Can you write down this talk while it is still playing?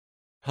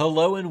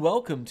Hello and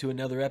welcome to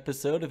another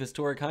episode of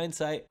Historic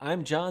Hindsight.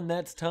 I'm John,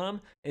 that's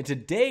Tom, and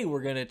today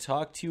we're going to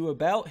talk to you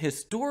about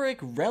historic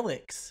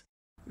relics.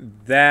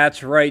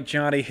 That's right,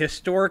 Johnny.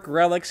 Historic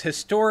relics,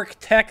 historic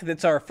tech.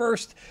 That's our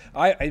first.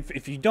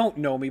 If you don't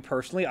know me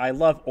personally, I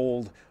love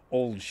old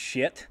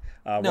shit.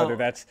 Whether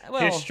that's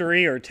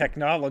history or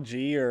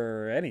technology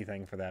or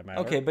anything for that matter.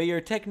 Okay, but your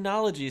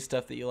technology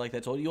stuff that you like,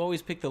 that's old. You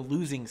always pick the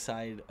losing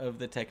side of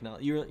the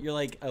technology. You're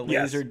like a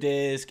laser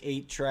disc,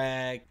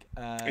 8-track.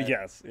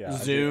 Yes, yeah.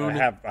 Zune.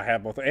 I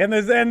have both, and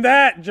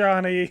that,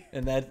 Johnny.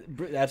 And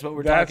that's what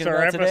we're talking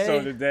about today. That's our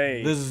episode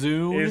today. The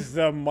Zune is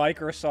the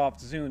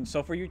Microsoft Zune.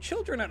 So for you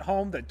children at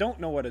home that don't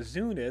know what a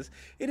Zune is,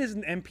 it is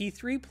an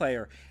MP3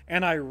 player.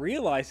 And I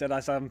realized that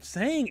as I'm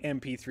saying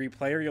MP3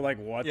 player, you're like,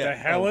 what the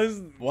hell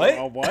is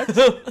what?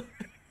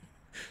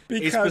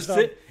 Because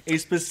a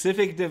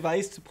specific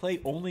device to play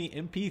only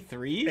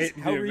MP3s?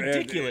 How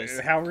ridiculous!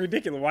 How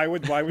ridiculous! Why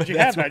would you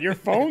have that? Your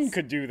phone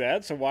could do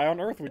that, so why on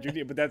earth would you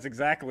do it? But that's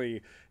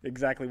exactly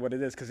what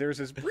it is. Because there's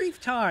this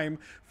brief time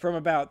from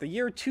about the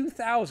year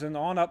 2000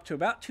 on up to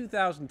about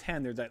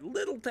 2010. There's that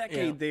little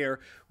decade there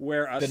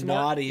where the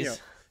naughties.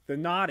 The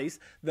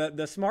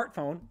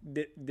smartphone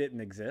didn't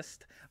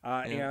exist,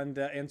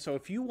 and so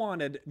if you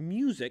wanted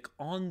music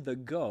on the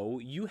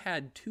go, you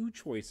had two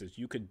choices.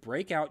 You could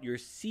break out your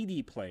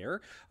CD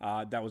player,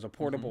 that was a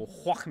portable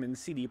Walkman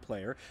CD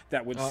player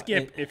that would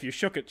skip if you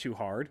shook it too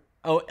hard.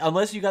 Oh,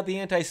 unless you got the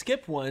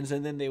anti-skip ones,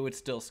 and then they would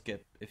still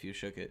skip if you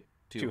shook it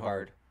too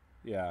hard.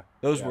 Yeah,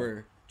 those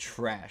were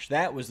trash.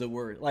 That was the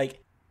word. Like,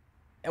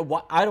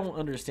 I don't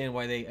understand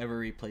why they ever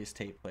replaced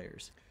tape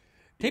players.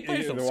 Tape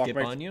players don't skip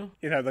on you.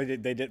 You know, they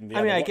didn't.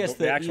 I mean, I guess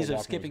the ease of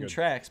skipping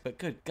tracks, but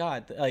good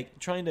God, like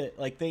trying to,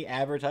 like, they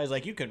advertise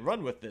like you can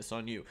run with this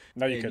on you.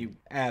 No, you couldn't. You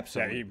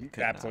absolutely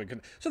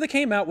couldn't. So they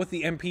came out with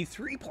the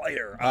MP3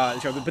 player.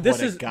 But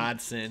this is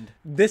godsend.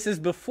 This is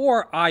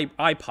before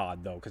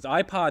iPod though, because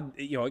iPod,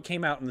 it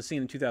came out in the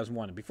scene in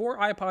 2001, and before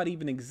iPod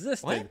even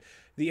existed. What?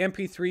 The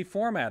MP3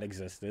 format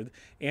existed,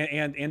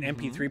 and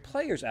MP3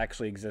 players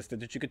actually existed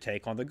that you could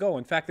take on the go.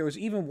 In fact, there was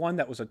even one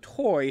that was a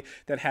toy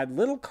that had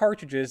little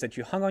cartridges that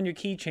you hung on your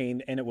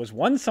keychain, and it was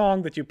one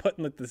song that you put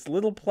in this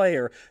little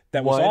player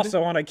that was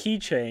also on a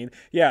keychain.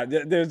 Yeah,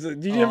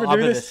 did you ever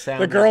do this?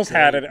 The girls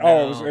had it. No.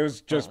 Oh, it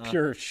was just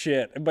pure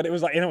shit. But it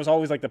was like, and it was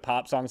always like the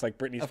pop songs like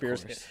Britney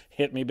Spears,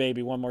 "Hit Me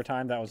Baby One More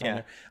Time." That was on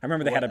there. I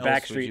remember they had a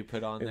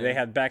Backstreet. They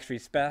had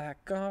Backstreet's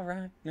 "Back All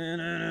Right,"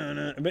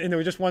 and there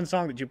was just one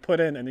song that you put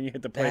in, and then you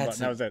hit the play button.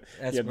 That was it.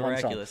 That's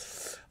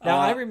miraculous. Now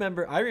I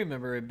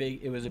remember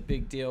it was a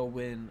big deal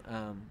when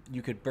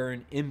you could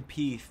burn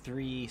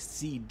MP3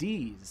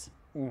 CDs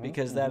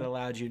because that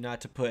allowed you not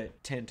to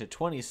put 10 to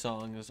 20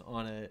 songs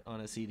on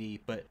a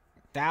CD, but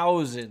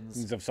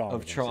thousands of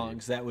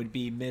songs that would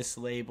be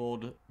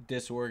mislabeled,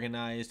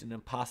 disorganized, and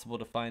impossible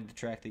to find the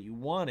track that you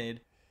wanted.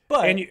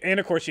 But and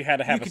of course you had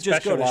to have a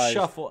specialized. You could just go to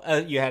shuffle.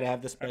 You had to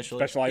have the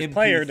specialized MP3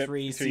 player,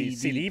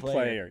 CD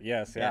player.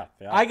 Yes, yeah.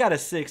 I got a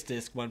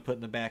 6-disc one put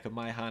in the back of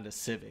my Honda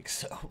Civic,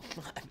 so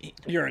I mean,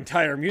 your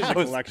entire music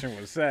collection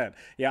was set.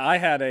 Yeah, I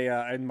had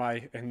in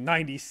my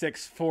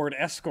 '96 Ford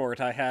Escort.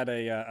 I had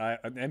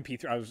an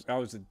MP3. I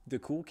was the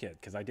cool kid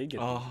because I did get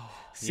a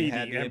CD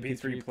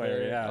MP3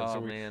 player.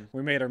 Yeah,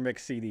 we made our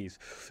mixed CDs.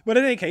 But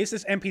in any case,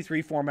 this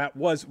MP3 format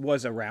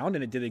was around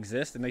and it did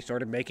exist, and they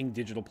started making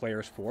digital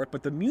players for it.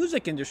 But the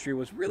music industry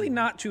was really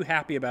not too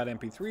happy about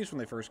MP3s when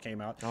they first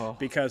came out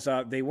because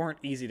they weren't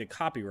easy to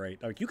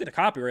copyright. Like, you could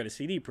copyright a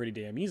CD pretty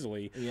damn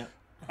easily,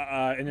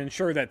 and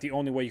ensure that the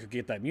only way you could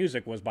get that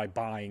music was by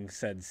buying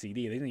said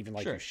CD. They didn't even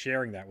like you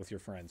sharing that with your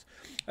friends.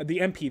 The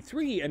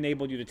MP3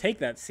 enabled you to take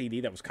that CD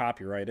that was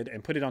copyrighted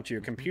and put it onto your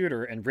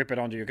computer and rip it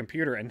onto your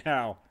computer, and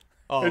now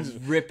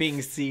ripping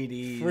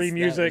CDs, free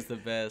music, that was the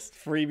best.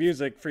 Free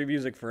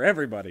music for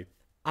everybody.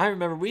 I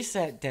remember we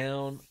sat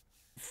down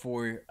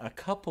for a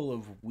couple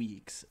of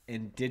weeks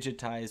and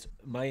digitized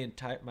my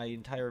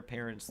entire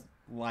parents'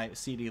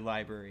 CD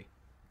library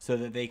so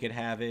that they could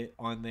have it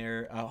on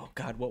their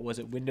what was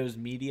it, Windows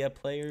Media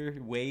Player,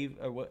 Wave,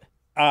 or what?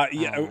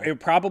 It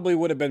probably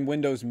would have been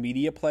Windows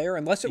Media Player,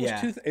 unless it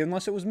was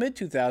unless it was mid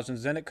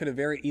 2000s. Then it could have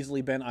very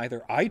easily been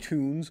either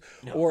iTunes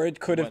or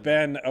it could have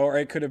been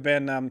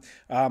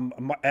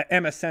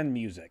MSN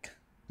Music.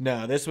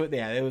 No,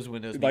 it was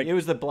Windows. It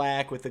was the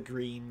black with the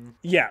green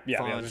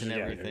font and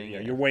everything.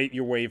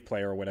 Your wave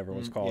player or whatever it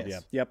was called.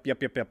 Yes. Yep.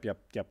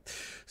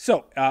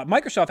 So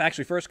Microsoft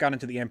actually first got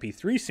into the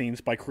MP3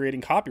 scenes by creating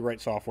copyright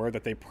software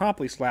that they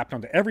promptly slapped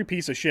onto every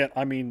piece of shit.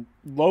 I mean,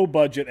 low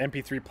budget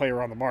MP3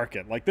 player on the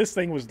market. Like, this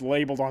thing was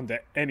labeled onto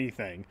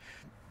anything.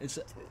 It's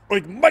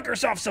like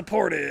Microsoft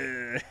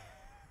supported.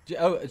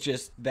 Oh,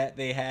 just that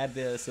they had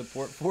the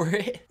support for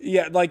it.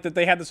 Yeah, like that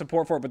they had the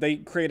support for it, but they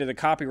created a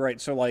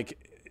copyright. So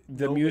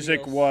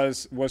music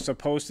was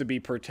supposed to be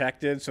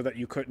protected so that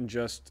you couldn't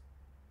just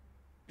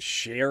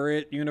share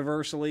it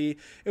universally.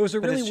 It was a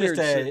really weird.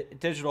 It's just a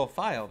digital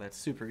file that's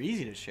super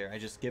easy to share. I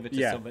just give it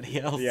to somebody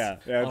else.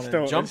 On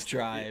a jump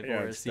drive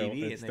or a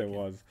CD. It still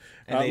was.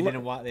 And they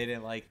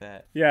didn't like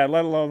that. Yeah,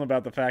 let alone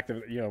about the fact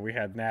that we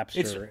had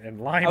Napster and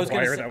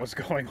LimeWire that was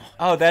going on.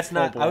 Oh, that's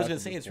not. I was gonna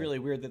say it's really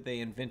weird that they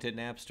invented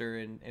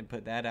Napster and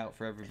put that out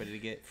for everybody to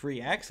get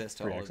free access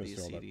to all of these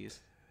CDs.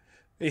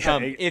 Yeah,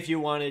 if you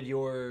wanted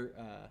your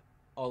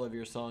all of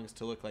your songs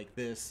to look like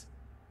this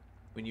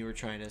when you were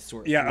trying to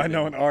sort. Yeah,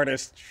 unknown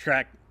artist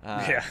track.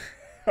 Yeah.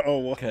 Oh,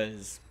 well.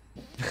 Because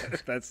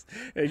that's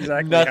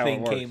exactly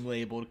nothing came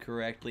labeled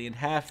correctly, and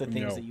half the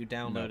things that you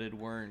downloaded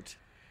weren't.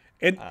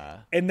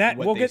 And that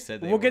we'll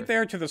get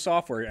there to the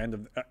software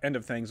end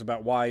of things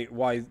about why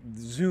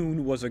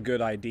Zune was a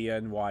good idea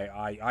and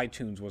why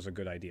iTunes was a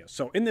good idea.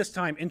 So in this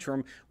time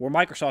interim, where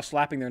Microsoft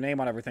slapping their name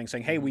on everything,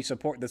 saying, "Hey, we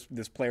support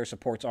this player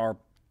supports our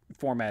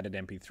formatted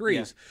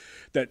MP3s,"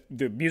 that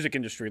the music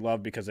industry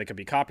loved because they could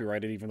be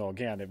copyrighted, even though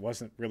again it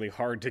wasn't really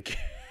hard to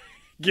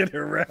get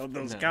around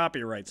those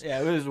copyrights. Yeah,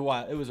 it was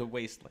wild. It was a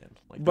wasteland,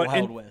 like the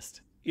Wild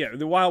West. Yeah,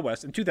 the Wild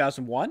West. In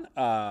 2001.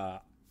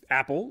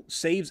 Apple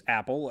saves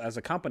Apple as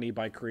a company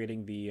by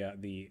creating the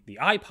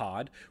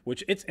iPod,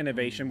 which its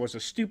innovation was a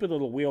stupid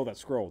little wheel that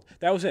scrolled.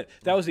 That was it.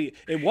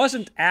 It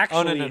wasn't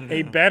actually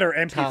a better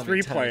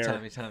MP3 player.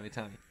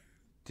 Tommy.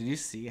 Did you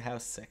see how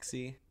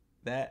sexy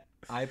that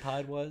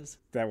iPod was?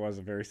 That was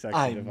a very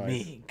sexy device. I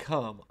mean,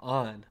 come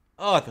on.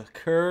 Oh, the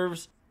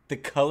curves, the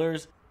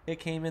colors.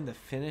 It came in the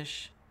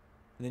finish.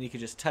 And then you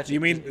could just touch it. You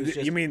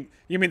mean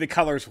the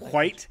color's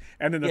white,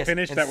 and then the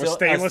finish that was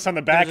stainless on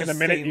the back, and the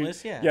minute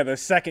the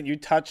second you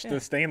touched the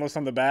stainless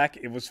on the back,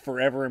 it was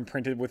forever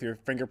imprinted with your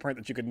fingerprint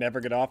that you could never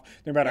get off,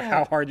 no matter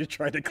how hard you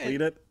tried to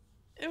clean it.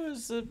 It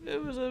was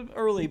an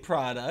early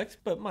product,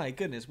 but my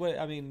goodness, what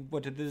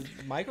did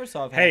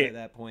Microsoft have at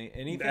that point?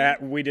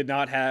 Anything? We did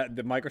not have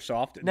the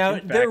Microsoft. Now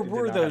there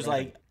were those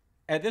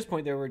at this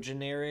point, there were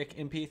generic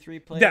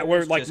MP3 players that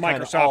were like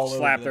Microsoft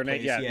slapped their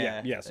name.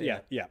 Yeah.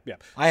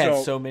 I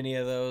had so many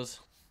of those.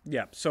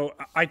 Yeah, so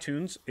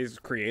iTunes is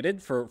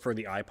created for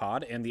the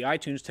iPod, and the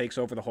iTunes takes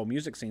over the whole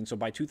music scene. So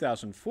by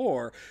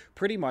 2004,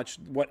 pretty much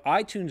what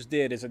iTunes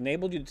did is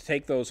enabled you to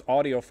take those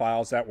audio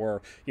files that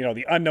were,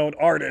 the unknown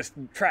artist,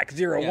 track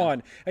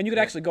 01, and you could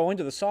actually go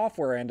into the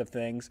software end of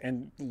things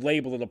and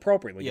label it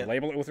appropriately. You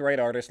label it with the right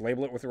artist,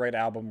 label it with the right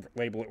album,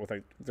 label it with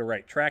the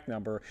right track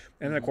number,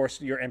 and then, of course,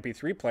 your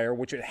MP3 player,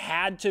 which it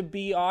had to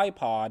be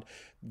iPod,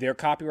 their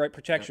copyright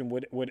protection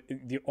would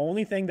the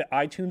only thing that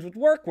iTunes would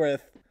work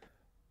with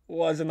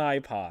was an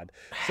iPod.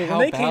 So when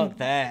they came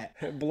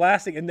that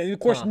blasting, and then of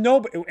course and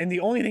the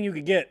only thing you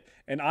could get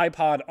an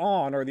iPod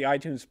on or the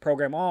iTunes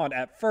program on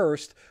at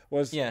first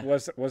was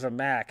a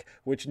Mac,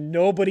 which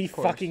nobody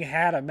fucking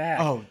had a Mac.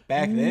 Oh,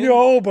 back then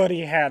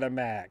nobody had a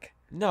Mac.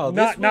 No,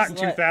 not in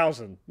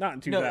 2000. Not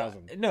in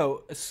 2000.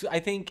 No, I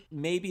think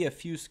maybe a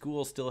few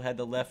schools still had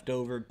the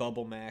leftover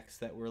bubble Macs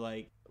that were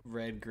like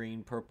red,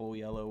 green, purple,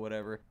 yellow,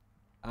 whatever.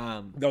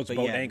 Those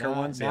boat anchor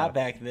ones. Not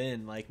back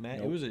then. Like Mac,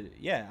 it was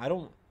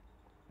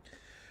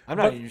I'm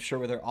not even sure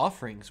what their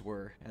offerings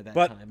were at that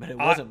time, but it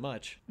wasn't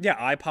much.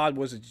 Yeah, iPod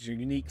was a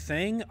unique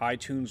thing.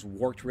 iTunes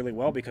worked really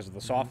well because of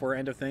the software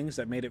end of things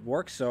that made it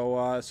work.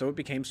 So it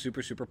became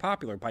super, super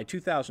popular. By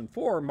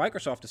 2004,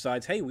 Microsoft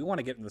decides, hey, we want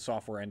to get in the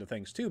software end of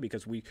things too,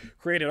 because we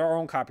created our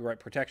own copyright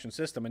protection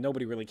system, and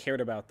nobody really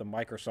cared about the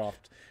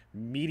Microsoft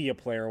Media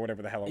Player or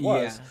whatever the hell it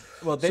was.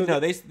 Yeah. Well,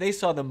 they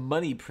saw the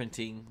money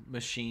printing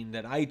machine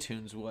that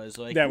iTunes was.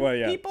 Like,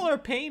 people are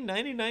paying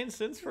 99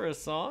 cents for a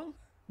song?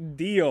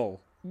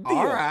 Deal.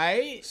 All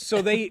right.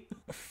 So they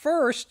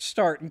first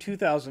start in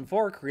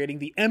 2004 creating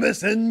the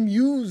MSN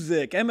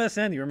Music.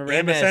 MSN, you remember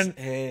MSN?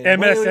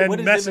 MSN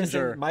what is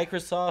Messenger.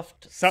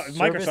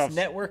 Microsoft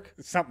Network?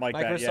 Something like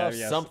Microsoft that,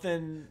 yeah.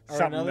 something or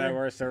something another?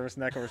 Network, Service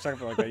Network, or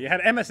something like that. You had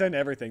MSN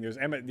everything. There's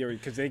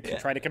because they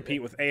tried to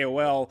compete with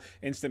AOL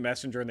Instant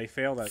Messenger, and they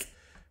failed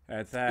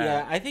at that.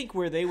 Yeah, I think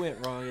where they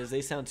went wrong is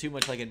they sound too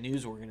much like a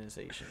news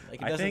organization.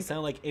 Like, it doesn't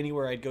sound like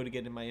anywhere I'd go to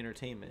get in my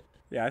entertainment.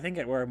 Yeah, I think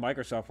where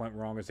Microsoft went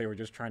wrong is they were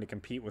just trying to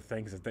compete with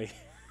things that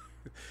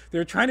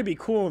they're trying to be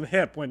cool and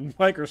hip when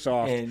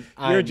Microsoft,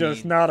 you're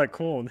just not a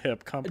cool and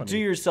hip company. Do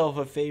yourself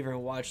a favor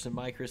and watch the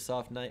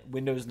Microsoft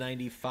Windows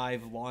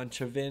 95 launch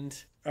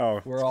event.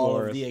 Where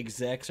all of the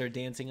execs are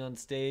dancing on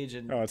stage,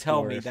 and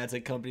tell me that's a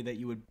company that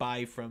you would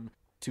buy from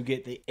to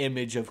get the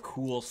image of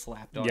cool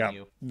slapped on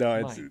you. No,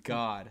 it's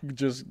God.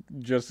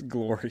 Just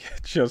glorious.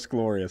 Just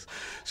glorious.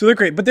 So they're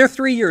great, but they're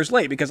 3 years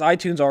late because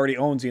iTunes already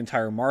owns the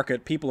entire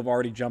market. People have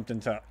already jumped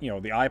into, the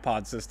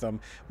iPod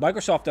system.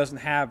 Microsoft doesn't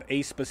have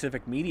a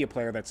specific media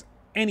player that's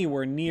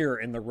anywhere near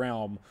in the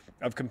realm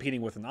of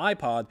competing with an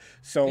iPod.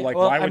 So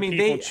why would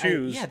people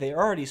choose? They're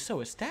already so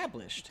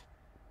established.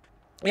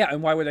 Yeah,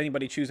 and why would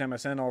anybody choose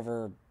MSN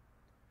over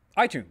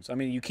iTunes? I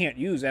mean, you can't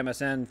use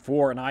MSN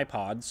for an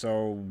iPod,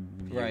 so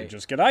you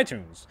just get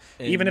iTunes.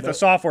 And even if the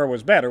software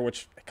was better,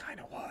 which it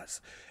kind of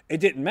was, it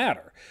didn't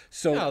matter.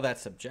 So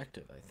that's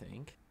subjective, I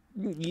think.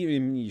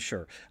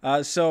 Sure.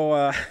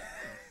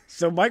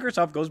 So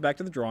Microsoft goes back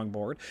to the drawing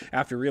board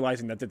after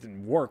realizing that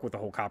didn't work with the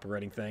whole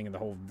copywriting thing and the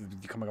whole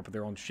coming up with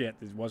their own shit.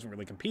 It wasn't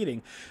really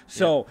competing.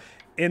 So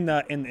in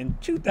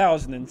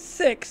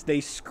 2006, they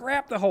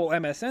scrapped the whole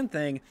MSN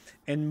thing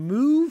and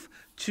moved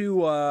to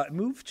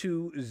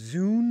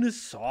Zune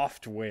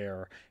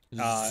Software.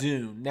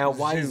 Zune. Now,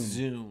 why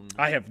Zune?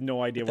 I have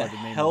no idea why the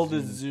name. What the hell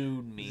is does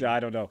Zune mean? I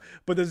don't know.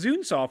 But the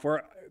Zune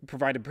software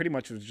provided pretty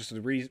much was just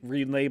a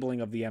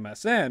relabeling of the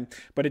MSN,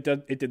 but it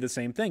did the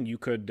same thing. You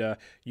could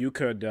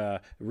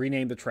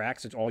rename the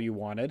tracks. It's all you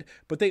wanted.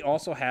 But they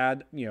also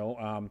had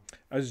a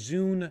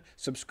Zune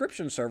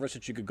subscription service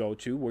that you could go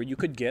to where you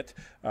could get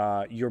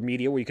your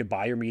media, where you could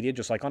buy your media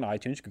just like on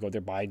iTunes. You could go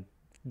there buy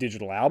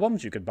digital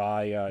albums. You could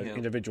buy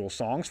individual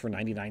songs for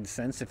 99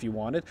 cents if you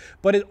wanted.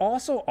 But it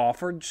also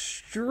offered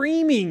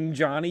streaming,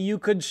 Johnny. You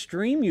could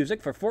stream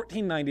music for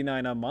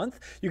 $14.99 a month.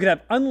 You could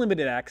have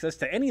unlimited access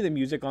to any of the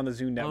music on the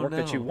Zune network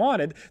that you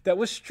wanted that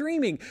was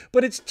streaming.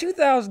 But it's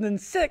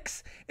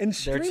 2006 and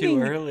streaming. They're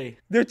too early.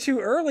 They're too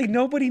early.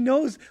 Nobody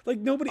knows.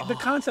 The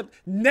concept.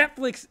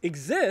 Netflix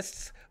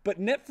exists. But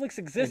Netflix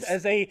exists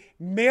as a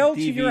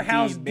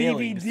mail-to-your-house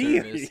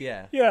DVD. Service,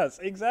 yeah. Yes,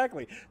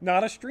 exactly.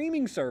 Not a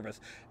streaming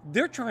service.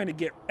 They're trying to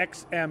get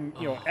XM,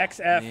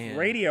 XF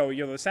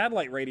radio, the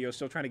satellite radio,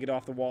 still trying to get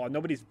off the wall, and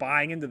nobody's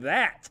buying into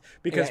that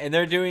because. And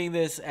they're doing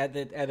this at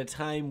a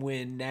time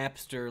when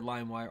Napster,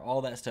 LimeWire, all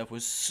that stuff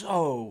was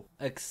so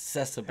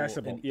accessible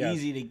and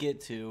easy to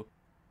get to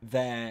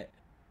that.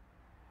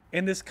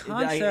 And this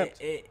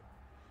concept.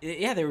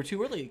 They were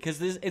too early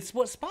because it's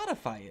what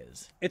Spotify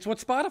is. It's what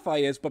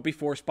Spotify is, but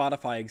before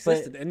Spotify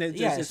existed, and there's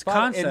this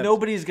concept. And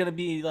nobody's gonna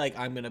be like,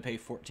 I'm gonna pay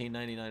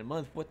 $14.99 a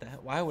month. What the hell?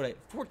 Why would I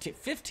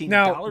 $15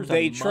 now, a month?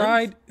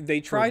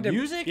 They tried to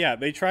music. Yeah,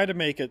 they tried to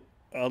make it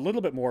a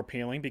little bit more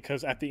appealing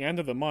because at the end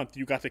of the month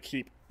you got to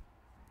keep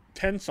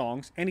 10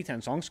 songs, any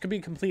 10 songs, could be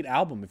a complete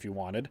album if you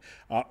wanted,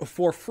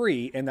 for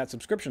free in that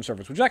subscription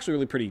service, which is actually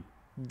really pretty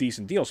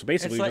decent deal. So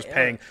basically, you're just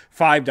paying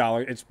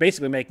 $5. It's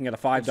basically making it a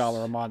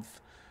 $5 a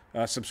month.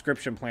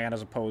 Subscription plan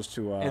as opposed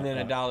to and then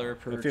 $1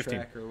 per 15.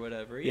 track or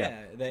whatever.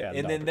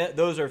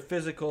 Those are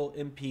physical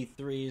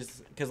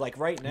MP3s because like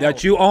right now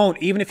that you own,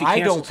 even if you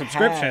cancel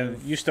subscription,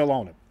 you still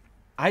own it.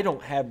 I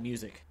don't have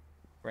music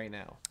right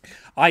now.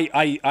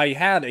 I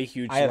had a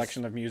huge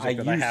selection of music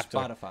that I have to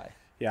Spotify.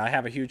 Yeah, I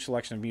have a huge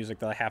selection of music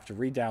that I have to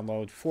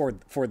re-download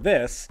for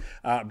this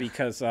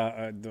because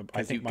I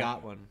think you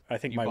got one. I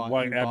think I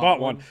bought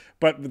one,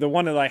 but the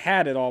one that I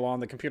had it all on,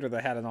 the computer that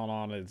I had it all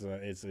on is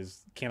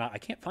I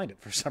can't find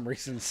it for some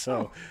reason.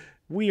 So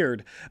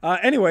weird.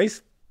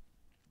 Anyways.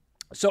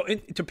 So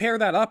to pair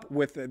that up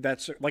with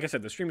that, like I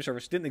said, the streaming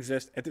service didn't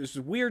exist at this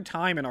weird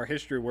time in our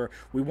history where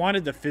we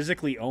wanted to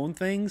physically own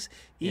things,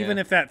 even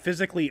if that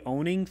physically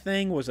owning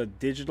thing was a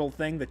digital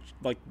thing that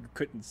like you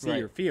couldn't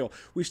see or feel.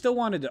 We still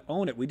wanted to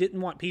own it. We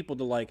didn't want people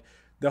to like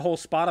the whole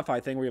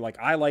Spotify thing where you're like,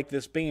 I like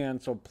this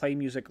band, so play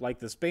music like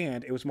this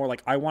band. It was more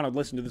like I want to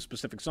listen to this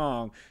specific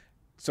song.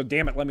 So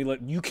damn it,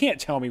 you can't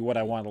tell me what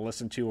I want to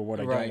listen to or what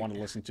I don't want to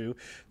listen to.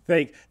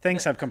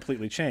 Things have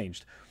completely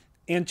changed.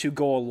 And to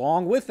go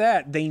along with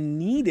that, they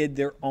needed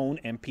their own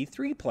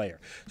MP3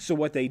 player. So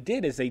what they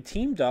did is they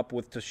teamed up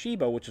with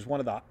Toshiba, which is one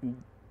of the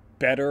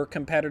better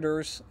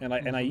competitors, and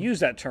I use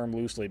that term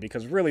loosely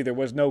because really there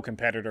was no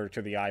competitor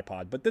to the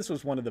iPod, but this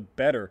was one of the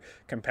better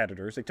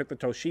competitors. They took the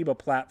Toshiba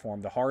platform,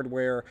 the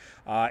hardware,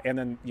 and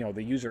then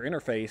the user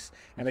interface,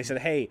 and they said,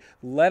 hey,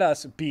 let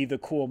us be the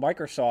cool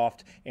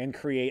Microsoft and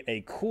create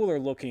a cooler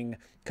looking,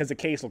 because the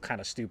case looked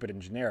kind of stupid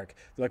and generic.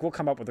 They're like, we'll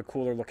come up with a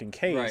cooler looking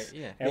case. Right,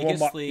 yeah. And make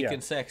it sleek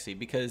and sexy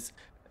because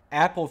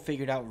Apple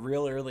figured out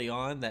real early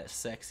on that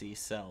sexy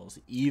sells,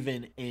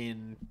 even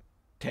in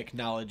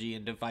technology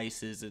and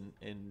devices and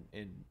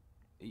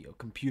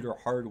computer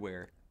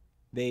hardware.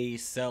 They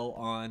sell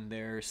on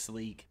their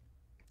sleek,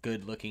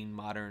 good-looking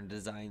modern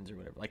designs or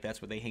whatever. Like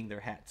that's what they hang their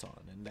hats on,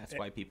 and that's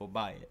why people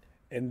buy it.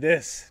 And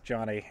this,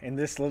 Johnny, in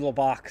this little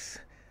box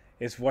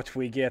is what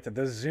we get. The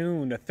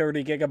Zune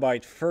 30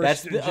 gigabyte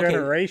first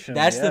generation.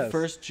 That's the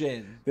first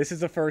gen. This is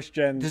the first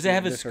gen. Does it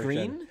have a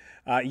screen?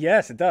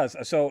 Yes, it does.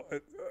 So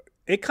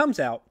it comes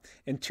out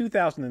in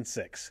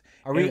 2006.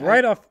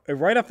 Right off the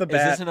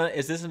bat?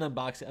 Is this an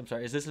unboxing? I'm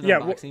sorry. Is this an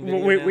unboxing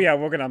video?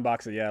 We're gonna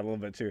unbox it. Yeah, a little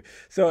bit too.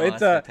 So it's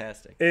that's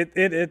fantastic.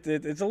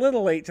 It's a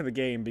little late to the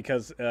game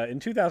because in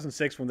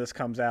 2006 when this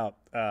comes out,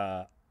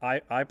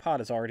 iPod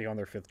is already on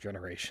their fifth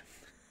generation.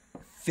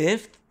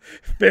 Fifth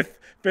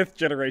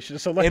generation.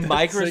 So and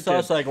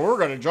Microsoft's like, we're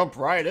gonna jump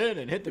right in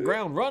and hit the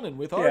ground running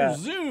with our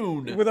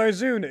Zune. With our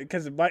Zune,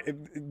 because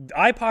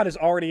iPod is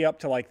already up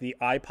to like the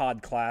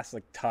iPod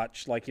Classic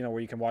Touch, like where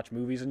you can watch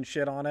movies and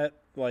shit on it.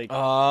 Like,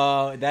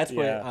 that's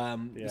what.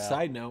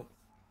 Side note,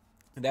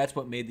 that's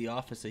what made The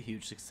Office a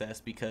huge success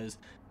because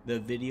the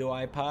video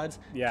iPods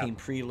came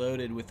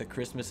preloaded with a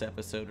Christmas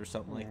episode or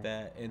something like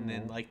that, and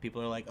then like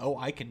people are like, oh,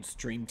 I can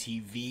stream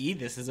TV.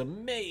 This is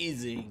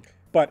amazing.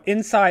 But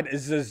inside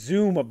is the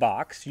Zoom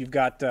box. You've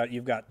got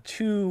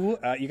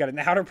an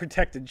outer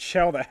protected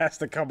shell that has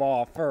to come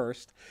off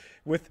first.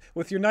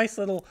 with your nice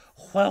little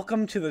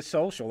welcome to the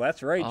social.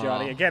 That's right,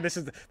 Johnny. Again,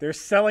 they're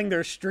selling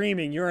their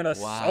streaming. You're in a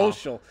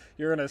social.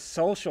 You're in a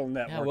social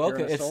network. Yeah, welcome.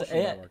 You're in a social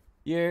network.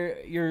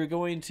 You're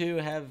going to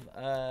have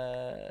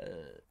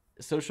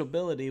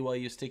sociability while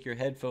you stick your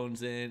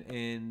headphones in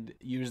and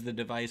use the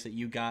device that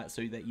you got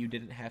so that you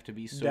didn't have to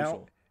be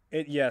social.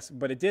 Yes,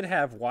 but it did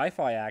have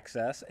Wi-Fi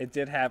access. It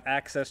did have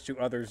access to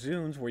other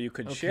Zunes where you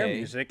could share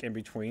music in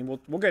between.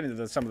 We'll get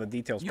into some of the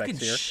details specs here. You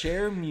can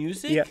share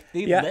music? Yeah.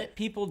 They let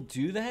people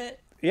do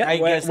that? Yeah. I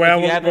guess if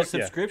you have a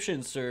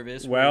subscription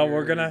service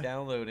we're gonna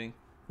downloading.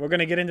 We're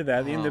gonna get into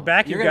that. In the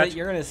back, you're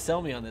gonna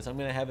sell me on this. I'm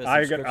gonna have a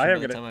subscription by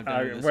the time I'm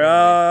done with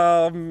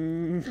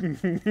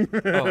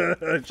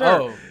this.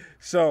 Sure.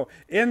 So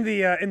in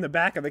the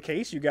back of the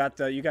case, you got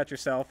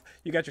yourself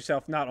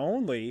not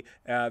only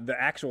the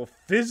actual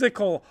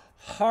physical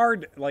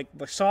hard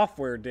the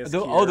software disc.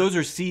 Those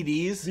are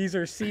CDs. These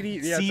are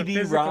CDs. Yeah,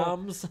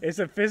 CD-ROMs. It's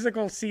a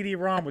physical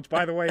CD-ROM, which,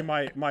 by the way,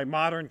 my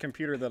modern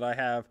computer that I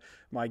have,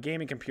 my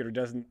gaming computer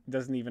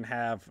doesn't even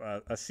have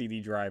a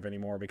CD drive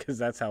anymore because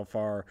that's how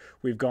far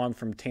we've gone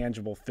from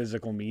tangible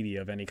physical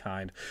media of any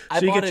kind. I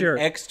bought an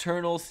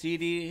external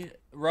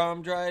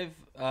CD-ROM drive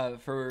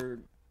for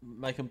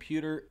my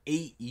computer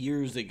 8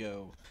 years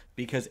ago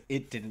because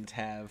it didn't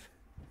have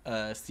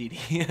a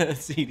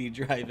CD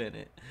drive in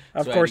it.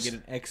 Of so course. I had to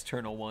get an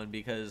external one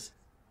because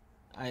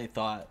I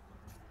thought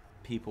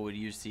people would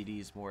use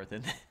CDs more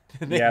than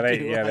they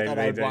definitely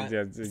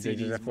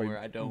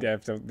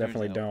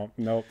don't.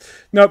 Nope,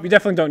 you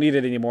definitely don't need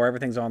it anymore.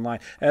 Everything's online.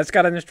 It's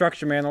got an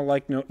instruction manual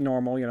like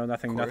normal.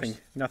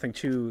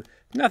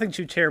 Nothing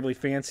too terribly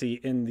fancy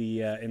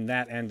in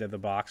that end of the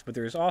box. But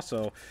there's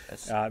also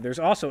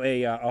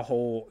a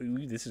whole.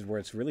 This is where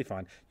it's really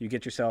fun. You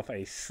get yourself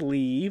a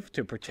sleeve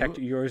to protect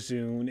your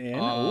Zune in.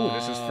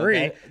 This is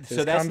free.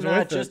 That's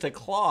not just a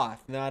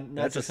cloth. Not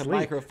just a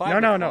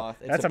microfiber. No.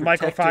 That's a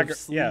microfiber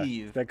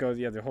sleeve. Yeah, that goes.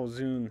 Yeah, the whole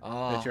Zune.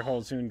 That your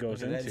whole Zune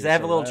goes into. Does it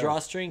have a little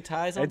drawstring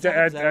ties on top?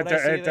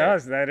 It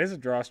does. That is a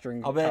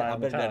drawstring. I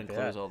bet it doesn't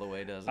close all the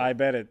way, does it? I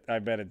bet it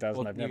doesn't.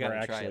 Well, I've never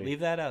actually. Try it.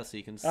 Leave that out so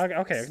you can.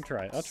 Okay, I can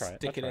try it. I'll try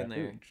it. Stick it in there.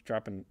 Ooh,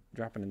 dropping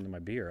into my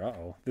beer.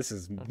 This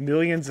is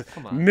millions of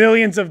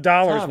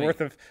dollars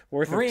worth of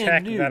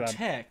brand new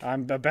tech.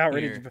 I'm about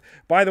ready to.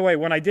 By the way,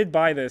 when I did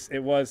buy this, it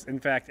was in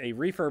fact a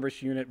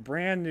refurbished unit,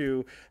 brand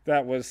new,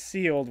 that was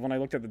sealed. When I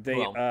looked at the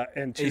date,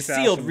 in 2000.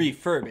 Sealed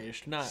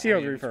refurbished, not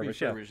sealed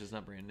refurbished. Refurbished is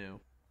not brand new.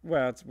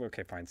 Well, it's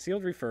okay, fine.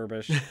 Sealed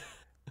refurbished.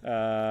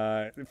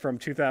 From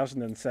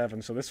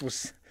 2007. So this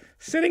was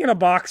sitting in a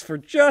box for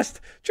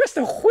just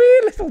a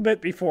wee little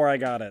bit before I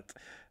got it.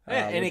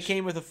 And it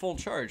came with a full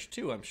charge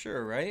too, I'm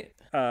sure, right?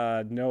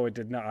 No, it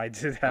did not. I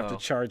did have to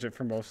charge it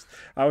for most.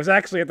 I was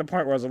actually at the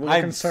point where I was a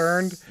little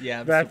concerned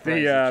that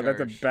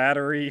the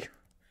battery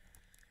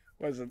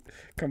wasn't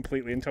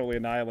completely and totally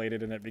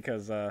annihilated in it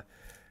because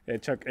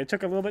it took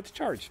a little bit to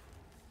charge.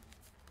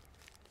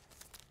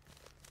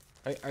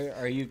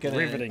 Are you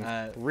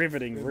gonna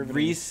riveting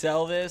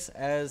resell this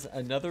as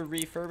another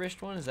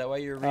refurbished one? Is that why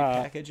you're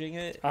repackaging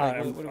it?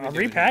 I'm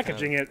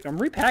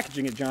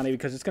repackaging it, Johnny,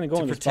 because it's going to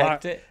go in this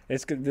box.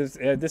 This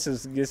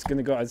is going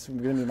to go. It's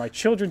going to be my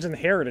children's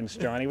inheritance,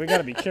 Johnny. We got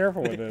to be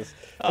careful with this.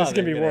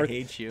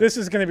 This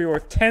is going to be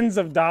worth tens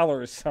of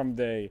dollars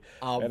someday.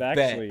 I'll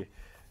bet.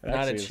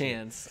 Not a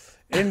chance.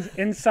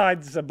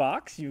 Inside the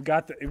box,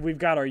 we've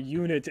got our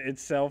unit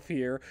itself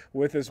here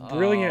with this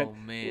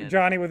brilliant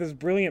Johnny with this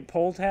brilliant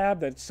pull tab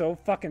that's so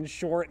fucking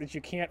short that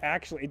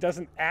it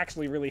doesn't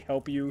actually really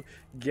help you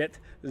get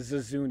the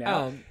Zune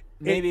out.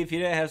 Maybe if you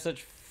didn't have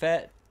such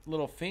fat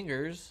little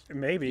fingers,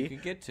 maybe you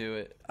could get to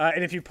it.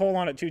 And if you pull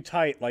on it too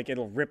tight,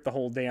 it'll rip the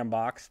whole damn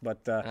box.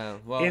 But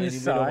inside, and you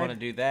don't want to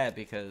do that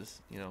because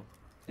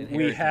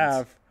we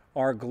have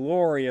our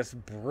glorious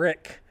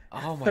brick.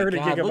 Oh my 30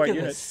 God! gigabyte Look at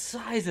unit. the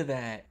size of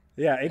that.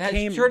 Yeah, it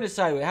came. Turn it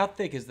sideways. How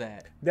thick is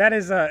that? That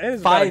is it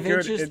is 5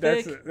 inches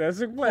thick. I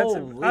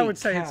would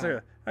say that's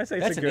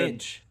an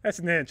inch. That's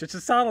an inch. It's a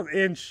solid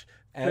inch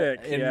thick,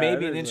 and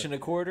maybe an inch and a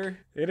quarter.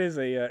 It is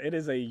a unit. Jiminy it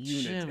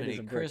is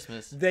a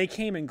Christmas. They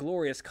came in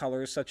glorious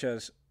colors such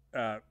as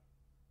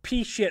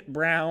pea shit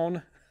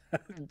brown.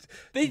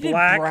 They did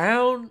black.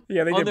 Brown.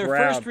 Yeah, they did on their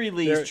brown. first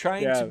release,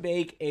 trying to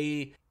make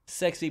a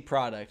sexy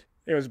product.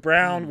 It was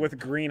brown with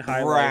green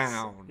highlights.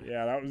 Brown.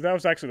 Yeah, that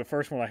was actually the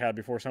first one I had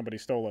before somebody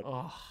stole it.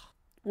 Oh.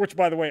 Which,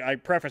 by the way, I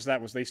preface that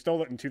was they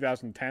stole it in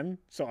 2010,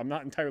 so I'm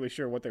not entirely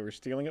sure what they were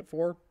stealing it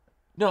for.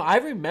 No, I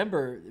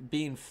remember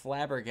being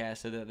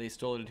flabbergasted that they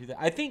stole it in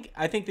 2000. I think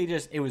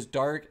it was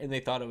dark and they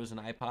thought it was an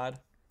iPod.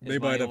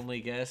 Is my only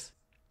guess.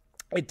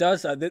 It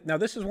does. Now,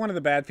 this is one of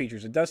the bad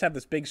features. It does have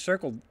this big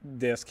circle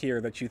disc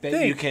here that you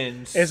think you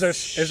can is a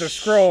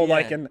scroll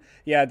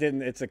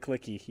it's a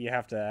clicky. You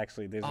have to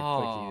actually. There's a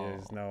clicky.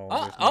 There's no.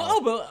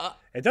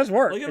 It does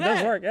work. Look at it that.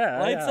 does work. Yeah.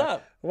 Lights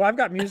up. Well, I've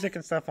got music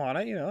and stuff on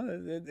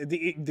it.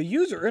 The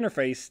user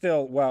interface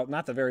still. Well,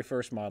 not the very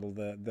first model.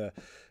 The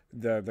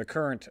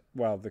current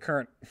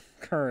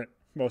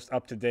most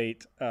up to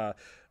date.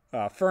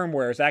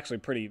 firmware is actually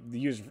the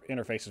user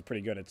interface is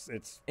pretty good. It's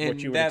and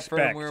what you would that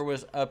expect. firmware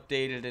was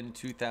updated in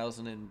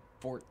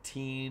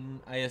 2014,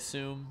 I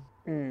assume.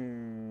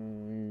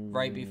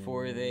 Right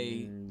before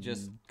they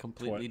just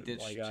completely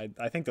ditched. Like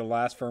I think the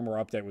last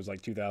firmware update was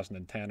like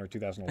 2010 or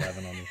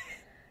 2011 on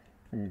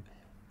the.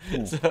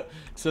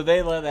 So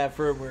they let that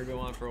firmware go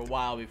on for a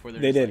while before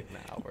they did.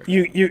 Like,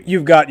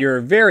 You've got your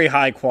very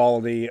high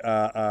quality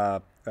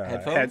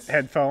headphones.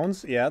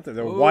 Headphones, yeah,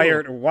 the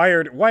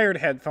wired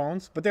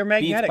headphones, but they're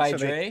magnetic. Beats by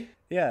Dre.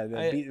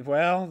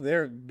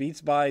 They're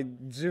Beats by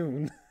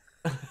Zune.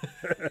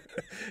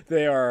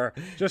 They are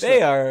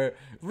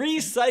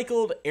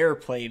recycled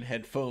airplane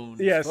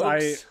headphones. Yes,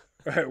 folks.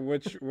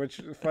 which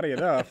funny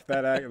enough,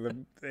 that the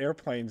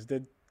airplanes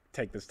did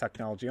take this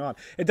technology on.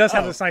 It does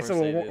have this nice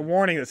little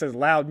warning that says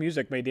loud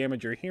music may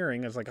damage your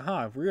hearing. It's like,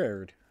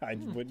 weird. I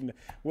wouldn't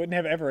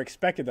have ever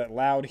expected that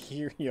loud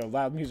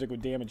music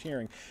would damage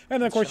hearing.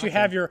 And then of course you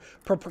have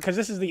because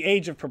this is the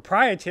age of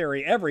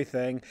proprietary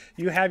everything.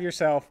 You have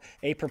yourself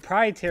a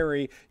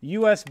proprietary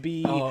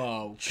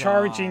USB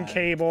charging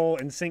cable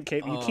and sync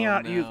cable. You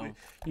can't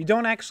you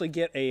don't actually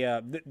get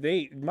a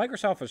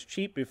Microsoft was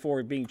cheap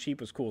before being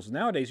cheap was cool. So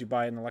nowadays you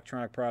buy an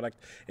electronic product,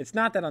 it's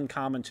not that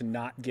uncommon to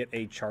not get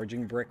a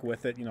charging brick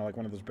with it, like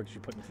one of those bricks you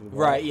put into the wall.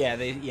 Right, yeah,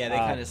 they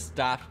kind of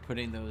stopped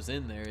putting those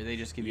in there. They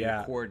just give you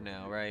a cord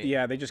now, right?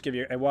 Yeah, they just give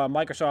you. Well,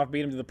 Microsoft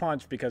beat them to the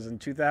punch because in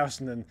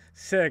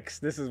 2006,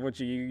 this is what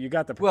you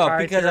got the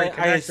proprietary because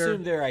I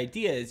assume their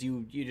idea is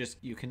you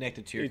connect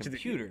it to your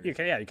computer. You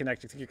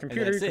connect it to your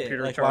computer. And that's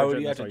computer it. Like, why would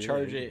you have to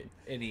charge it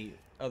any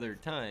other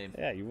time?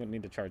 Yeah, you wouldn't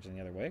need to charge it any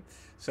other way.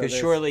 Because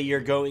surely you're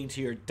going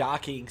to your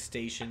docking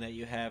station that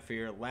you have for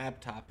your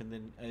laptop and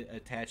then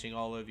attaching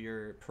all of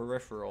your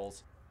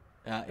peripherals,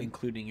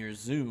 including your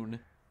Zune,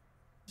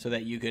 so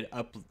that you could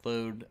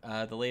upload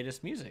the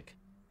latest music.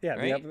 Yeah,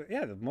 right?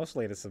 The most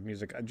latest of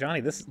music.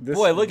 Johnny, this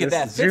boy, look at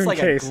that. Fits Zune like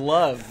case a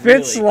glove.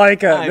 Fits really.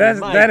 like a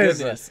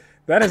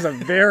that is a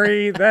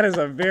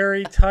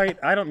very tight.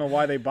 I don't know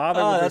why they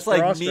bother with this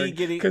drawstring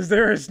because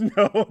there is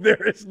no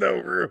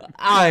room.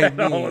 I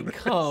mean,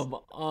 come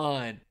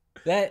on.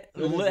 That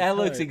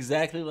looks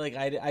exactly like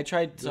I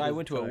tried. So I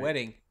went to a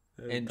wedding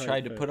and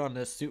tried to put on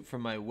a suit for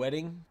my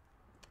wedding,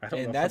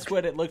 and that's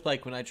what it looked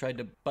like when I tried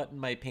to button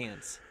my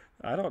pants.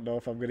 I don't know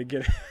if I'm gonna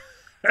get it.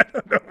 I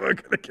don't know if I'm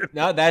gonna get it.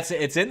 No,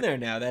 it's in there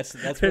now. That's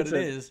what it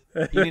is.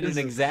 You need an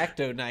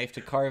X-Acto knife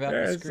to carve out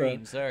the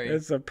screen. Sorry.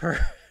 It's a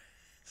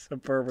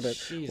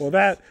permanent. Jesus.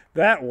 Well,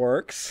 that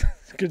works.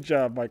 Good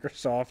job,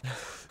 Microsoft.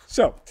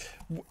 So,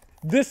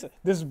 this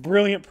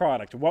brilliant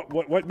product.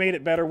 What made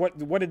it better? What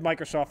did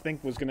Microsoft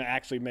think was going to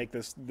actually make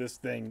this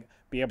thing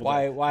be able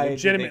to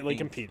legitimately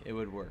compete? It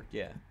would work.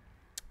 Yeah.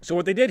 So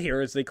what they did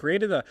here is they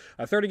created a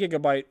 30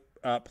 gigabyte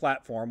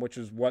platform, which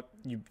is what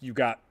you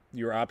got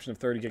your option of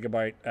 30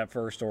 gigabyte at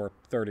first or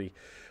 30.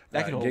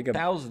 That can hold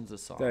thousands of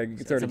songs. 30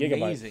 That's gigabytes.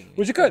 Amazing.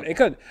 Which it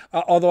could.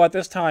 Although at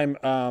this time,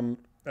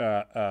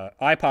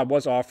 iPod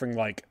was offering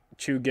like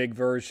 2 gig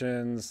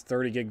versions,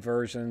 30 gig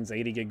versions,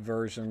 80 gig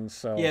versions.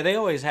 So yeah, they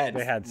always had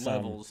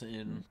levels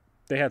in.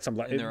 They had some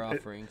in their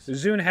offerings.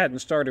 Zune hadn't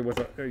started with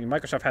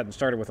Microsoft hadn't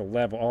started with a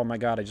level. Oh my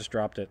God, I just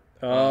dropped it.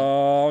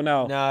 Oh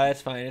no. No,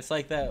 that's fine. It's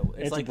like that.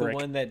 It's like the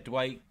one that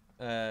Dwight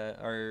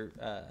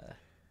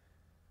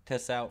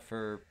tests out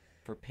for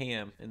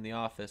Pam in the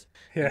office.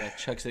 Yeah.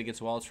 Chucks it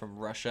against walls from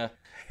Russia.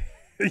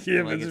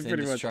 Yeah, like it's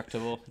pretty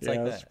indestructible. It's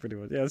like that's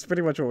that. That's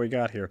pretty much what we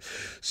got here.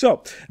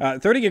 So, 30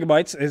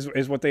 gigabytes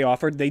is what they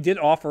offered. They did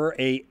offer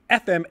a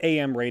FM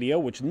AM radio,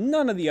 which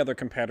none of the other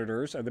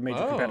competitors, the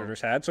major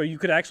competitors, had. So you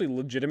could actually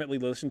legitimately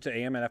listen to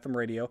AM and FM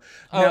radio.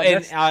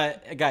 Guys,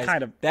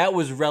 that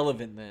was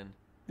relevant then.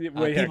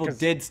 People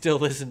did still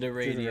listen to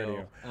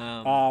radio.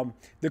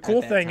 The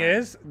cool thing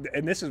is,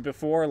 and this is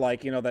before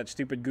that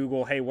stupid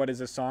Google, hey, what is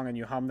this song? And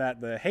you hum that.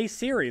 Hey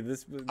Siri,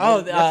 what's this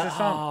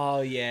song?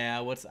 Oh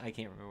yeah, I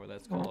can't remember what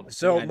that's called.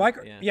 So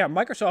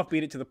Microsoft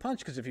beat it to the punch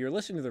because if you're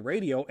listening to the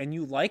radio and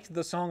you liked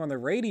the song on the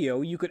radio,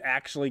 you could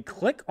actually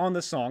click on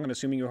the song, and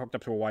assuming you're hooked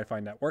up to a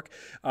Wi-Fi network,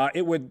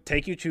 it would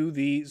take you to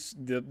the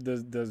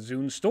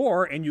Zune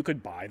store, and you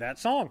could buy that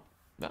song.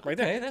 Right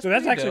there. That's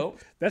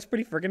that's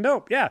pretty freaking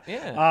dope. Yeah.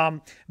 Yeah.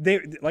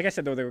 They, like I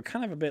said though, they were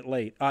kind of a bit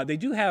late. They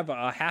do have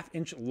a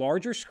half-inch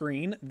larger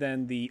screen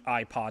than the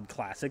iPod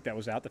Classic that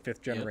was out, the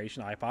 5th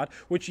generation iPod,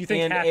 which you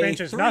think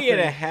half-inch is nothing. And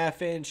a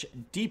 3.5-inch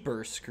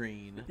deeper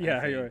screen.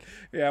 Yeah.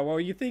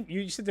 Well, you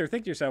sit there and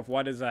think to yourself,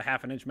 why does a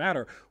half an inch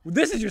matter? Well,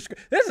 this is a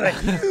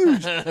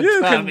huge.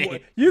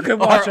 You can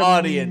watch our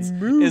audience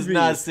movie. Is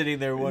not sitting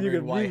there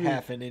wondering why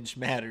half an inch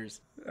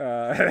matters.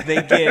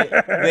 They get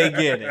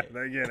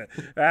it.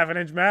 Half an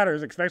inch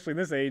matters, especially in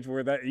this age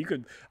where that you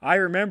could. I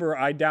remember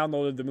I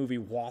downloaded the movie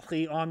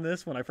WALL-E on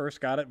this when I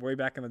first got it way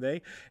back in the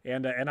day,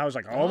 and I was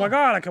like, oh my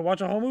God, I could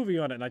watch a whole movie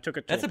on it, and I took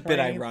it to That's a bit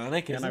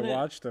ironic, isn't it? And I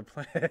watched the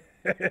plane.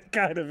 It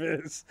kind of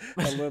is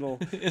a little.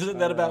 Isn't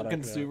that about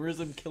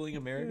consumerism killing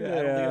America?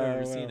 I don't think I've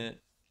ever seen it.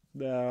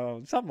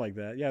 No, something like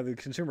that. Yeah, the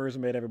consumerism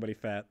made everybody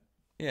fat.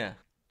 Yeah.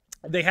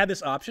 They had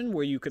this option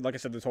where you could, like I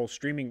said, this whole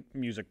streaming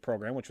music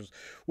program, which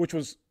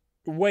was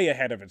way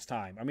ahead of its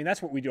time. I mean,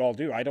 that's what we all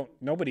do.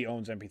 Nobody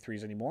owns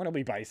MP3s anymore.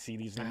 Nobody buys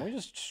CDs anymore. You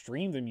just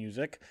stream the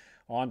music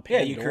on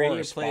Pandora, you create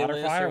your Spotify,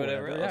 playlist or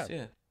whatever else.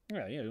 Yeah.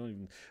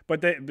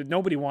 But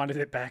nobody wanted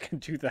it back in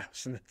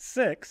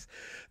 2006.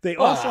 They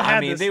also had.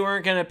 I mean, they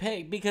weren't gonna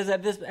pay because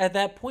at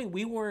that point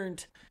we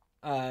weren't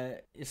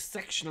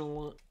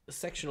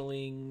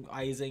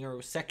sectionalizing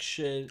or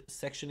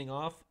sectioning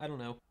off. I don't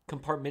know,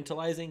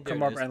 compartmentalizing.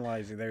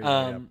 Compartmentalizing. There you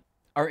go.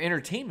 Our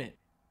entertainment.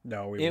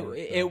 No,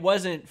 it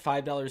wasn't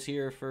 $5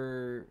 here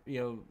for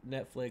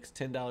Netflix,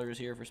 $10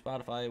 here for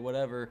Spotify,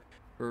 whatever,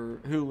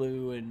 for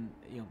Hulu, and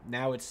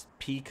now it's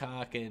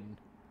Peacock and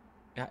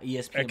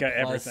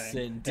ESPN Plus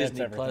and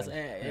Disney Plus.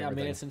 I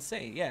mean, it's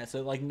insane. Yeah,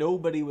 so like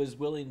nobody was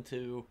willing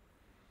to.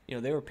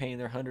 They were paying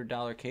their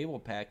 $100 cable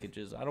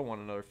packages. I don't want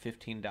another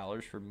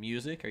 $15 for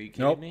music. Are you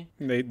kidding me?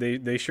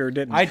 They sure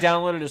didn't. I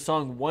downloaded a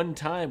song one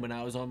time when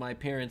I was on my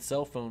parents'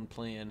 cell phone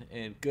plan,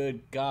 and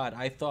good God,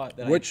 I thought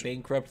that I'd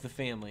bankrupt the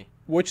family.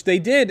 Which they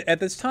did at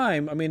this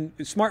time. I mean,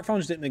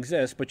 smartphones didn't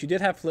exist, but you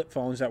did have flip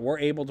phones that were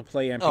able to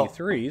play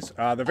MP3s.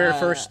 The very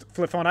first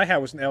flip phone I had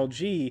was an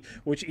LG,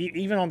 which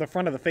even on the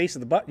front of the face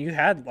of the button, you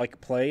had like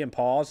play and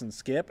pause and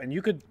skip, and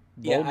you could.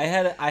 Yeah,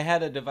 I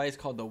had a device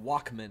called the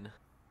Walkman.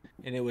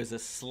 And it was a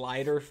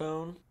slider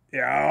phone.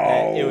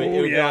 Yeah, it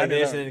would go like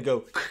this, and then it'd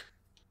go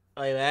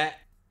like that,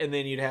 and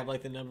then you'd have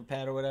like the number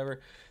pad or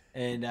whatever,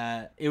 and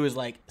it was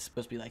like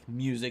supposed to be like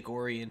music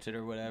oriented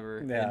or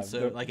whatever. Yeah, and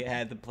so like it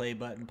had the play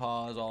button,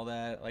 pause, all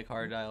that, like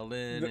hard dialed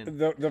in.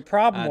 The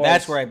problem was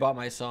that's where I bought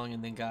my song,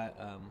 and then got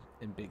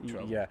in big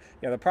trouble. Yeah.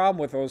 The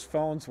problem with those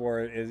phones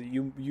is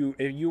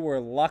you were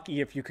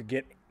lucky if you could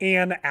get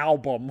an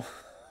album.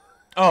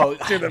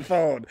 To the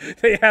phone.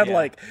 They had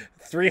like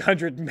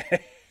 300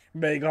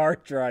 meg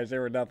hard drives. They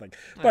were nothing.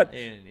 But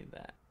you didn't need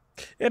that.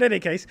 In any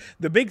case,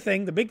 the big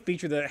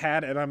feature that it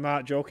had, and I'm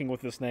not joking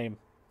with this name,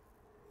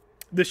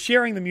 the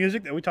sharing the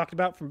music that we talked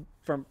about from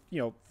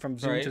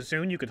Zune to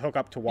Zune, you could hook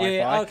up to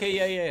Wi-Fi.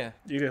 Yeah.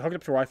 You could hook it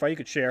up to Wi-Fi. You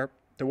could share.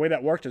 The way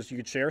that worked is you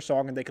could share a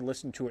song, and they could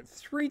listen to it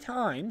 3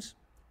 times.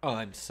 Oh,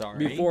 I'm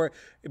sorry. Before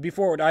it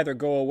would either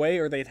go away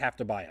or they'd have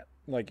to buy it.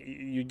 Like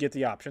you'd get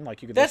the option.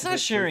 Like you could. That's not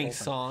sharing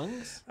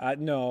songs.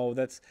 No,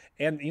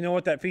 and you know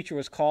what that feature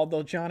was called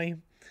though, Johnny?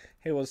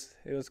 It was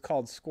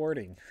called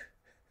squirting.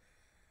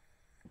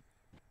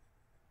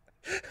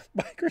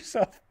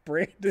 Microsoft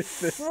branded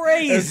this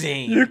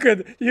phrasing.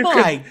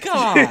 My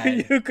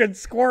God! You could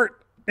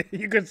squirt.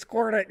 You could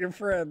squirt at your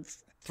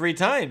friends 3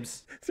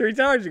 times. 3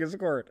 times you could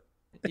squirt.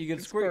 You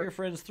could squirt your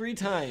friends 3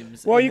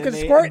 times. Well, you could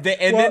squirt,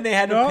 then they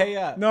had to pay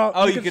up.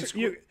 No, you could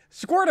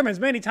squirt them as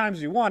many times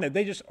as you wanted.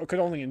 They just could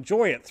only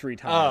enjoy it 3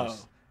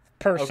 times.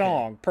 Per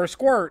song. Per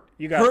squirt,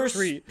 you got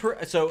 3.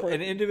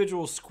 An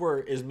individual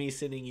squirt is me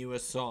sending you a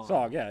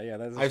song. Yeah.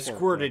 That's I've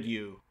squirted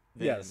you.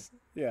 Then. Yes.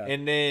 Yeah.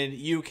 And then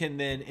you can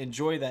then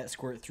enjoy that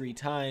squirt 3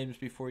 times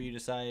before you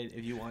decide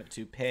if you want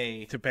to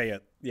pay. To pay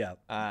it. Yeah.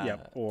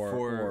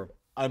 Or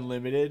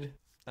unlimited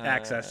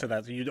access to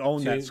that. So you'd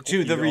own that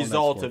to the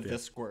result of the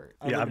squirt.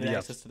 Unlimited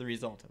access to the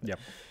result of it.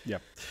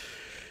 Yep.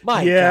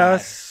 My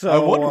God. So, I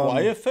wonder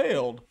why it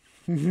failed.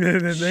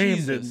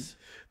 The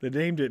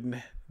name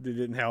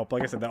didn't help.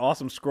 Like I said, the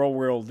awesome scroll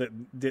wheel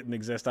didn't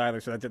exist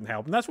either, so that didn't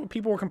help. And that's what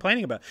people were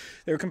complaining about.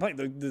 They were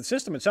complaining. The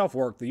system itself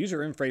worked. The user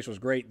interface was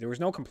great. There was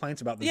no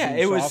complaints about the Zoom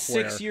it was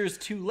software. 6 years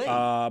too late.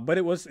 But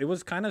it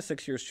was kind of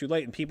 6 years too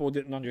late, and people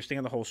didn't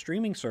understand the whole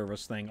streaming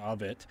service thing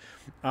of it.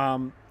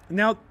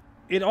 Now,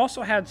 it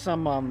also had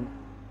some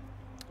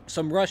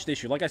rushed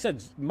issue. Like I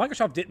said,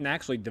 Microsoft didn't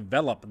actually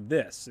develop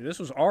this. This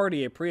was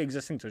already a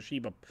pre-existing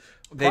Toshiba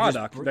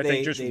product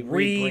they just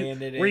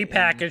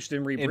repackaged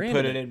and rebranded. And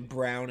put it in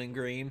brown and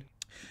green.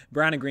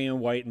 Brown and green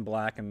and white and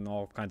black and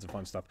all kinds of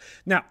fun stuff.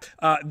 Now,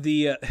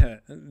 they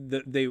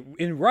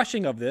in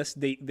rushing of this,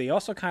 they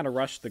also kind of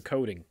rushed the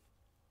coding.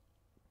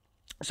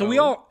 So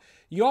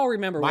you all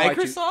remember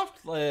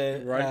Microsoft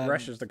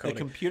rushes the coding. The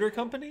computer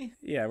company?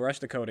 Yeah,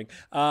 rushed the coding.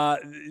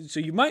 So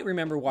you might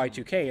remember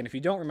Y2K, and if you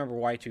don't remember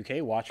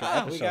Y2K, watch our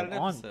episode. We got an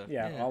episode.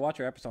 I'll watch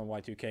our episode on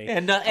Y2K.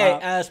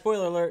 And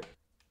spoiler alert,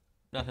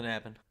 nothing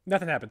happened.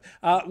 Nothing happened.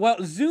 Well,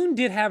 Zune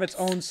did have its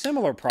own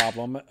similar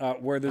problem,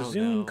 where the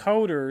Zune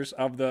coders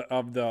of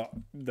the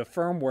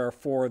firmware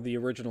for the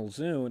original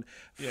Zune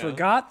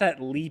forgot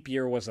that leap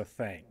year was a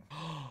thing.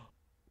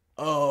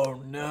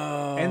 Oh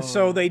no! And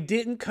so they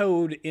didn't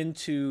code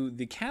into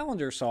the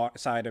calendar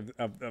side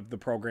of the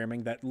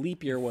programming that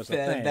leap year was a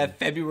thing. That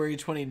February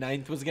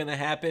 29th was going to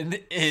happen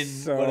in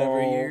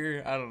whatever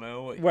year. I don't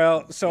know.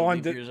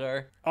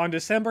 On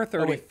December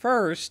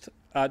 31st,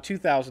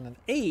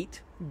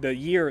 2008,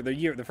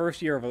 the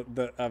first year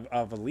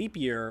of a leap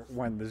year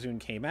when the Zune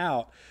came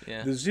out,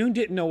 the Zune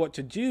didn't know what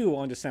to do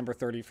on December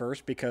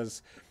 31st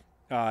because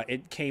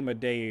it came a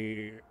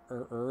day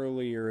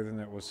earlier than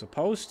it was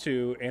supposed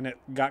to, and it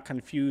got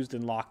confused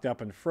and locked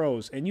up and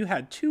froze. And you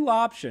had two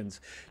options.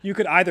 You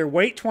could either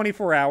wait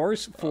 24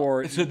 hours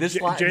for this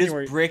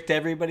bricked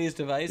everybody's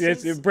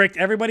devices? It bricked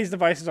everybody's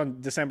devices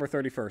on December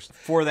 31st.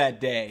 For that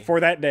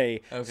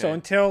day. Okay. So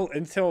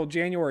until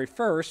January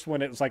 1st,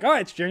 when it was like, oh,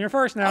 it's January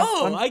 1st now.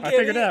 Oh, I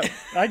figured it out.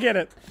 I get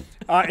it.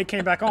 It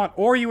came back on.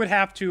 Or you would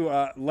have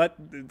to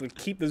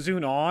keep the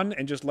Zune on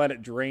and just let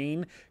it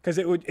drain, because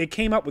it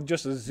came up with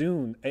just a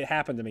Zune. It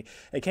happened to me.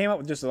 It came up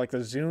with just like the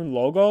Zune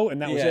logo,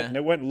 and that was it. And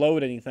it wouldn't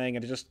load anything,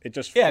 and it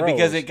just froze.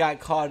 Because it got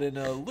caught in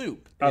a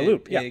loop.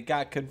 It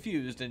got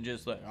confused and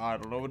just like, I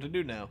don't know what to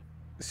do now.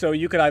 So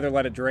you could either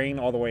let it drain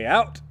all the way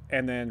out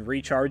and then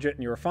recharge it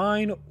and you're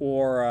fine,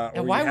 or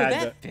and why would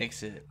that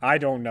fix it? I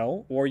don't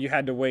know. Or you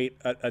had to wait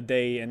a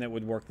day and it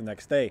would work the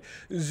next day.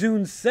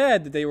 Zune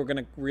said that they were going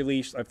to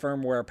release a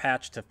firmware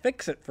patch to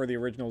fix it for the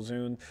original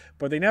Zune,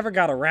 but they never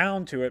got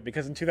around to it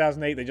because in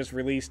 2008 they just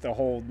released a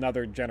whole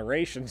another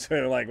generation. So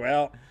they're like,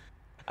 well,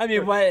 I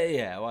mean,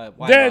 why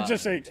they're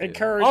just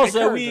encourage.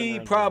 Also, we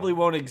probably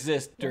won't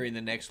exist during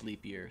the next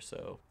leap year,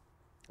 so.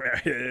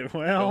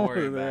 Well,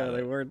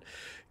 they weren't,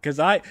 because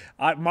I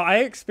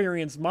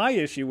experienced my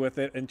issue with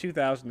it in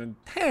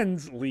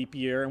 2010's leap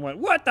year and went,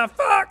 what the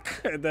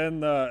fuck? And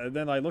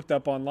then I looked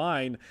up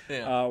online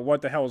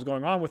what the hell was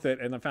going on with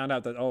it, and I found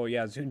out that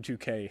Zune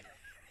 2K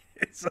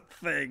is a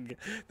thing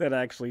that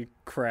actually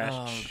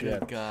crashed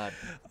shit. Good God.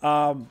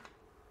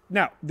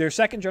 Now, their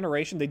second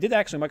generation,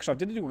 Microsoft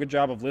did do a good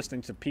job of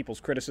listening to people's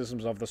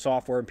criticisms of the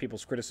software and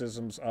people's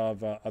criticisms of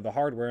the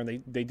hardware,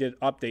 and they did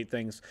update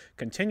things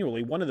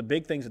continually. One of the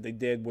big things that they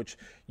did, which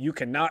you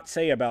cannot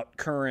say about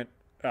current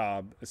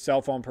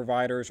cell phone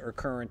providers or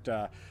current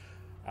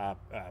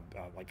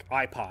like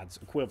iPods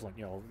equivalent,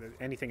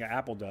 anything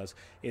Apple does,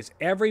 is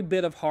every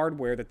bit of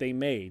hardware that they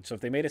made. So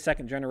if they made a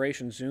second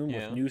generation Zune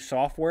with new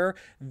software,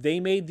 they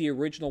made the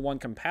original one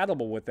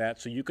compatible with that,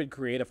 so you could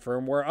create a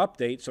firmware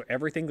update. So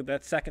everything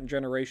that second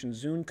generation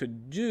Zune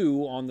could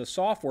do on the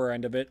software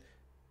end of it,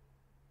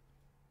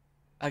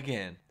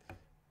 again,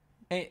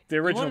 the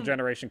original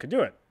generation could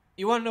do it.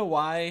 You want to know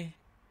why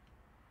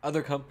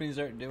other companies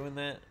aren't doing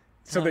that?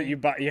 So that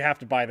you have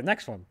to buy the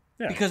next one.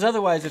 Yeah. Because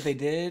otherwise, if they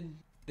did,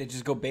 they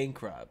just go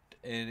bankrupt,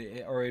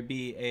 or it'd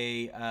be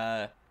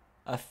a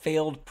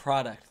failed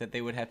product that they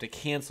would have to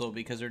cancel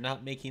because they're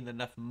not making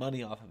enough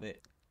money off of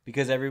it,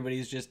 because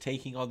everybody's just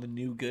taking all the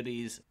new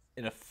goodies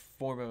in a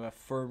form of a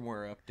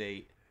firmware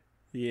update.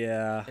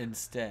 Yeah.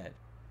 Instead.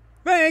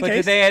 But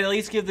did they at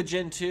least give the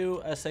Gen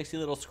 2 a sexy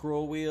little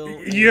scroll wheel?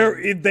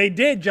 They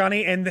did,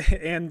 Johnny, and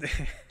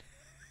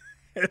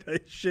I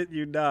shit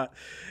you not.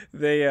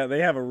 They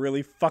have a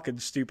really fucking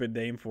stupid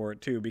name for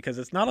it too, because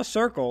it's not a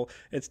circle,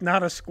 it's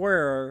not a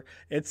square,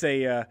 it's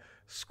a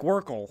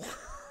squircle.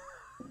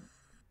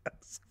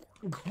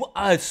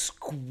 A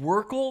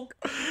squircle?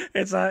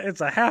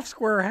 It's a half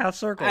square, half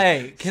circle.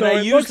 Hey, can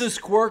I use the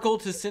squircle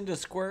to send a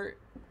squirt?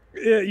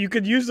 Yeah, you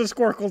could use the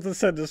squircle to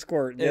send a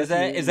squirt. Is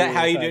that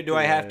how you do? Do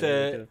I have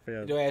to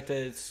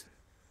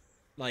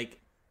like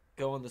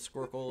go on the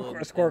Squircle and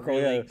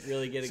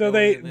really get it so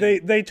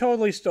going? They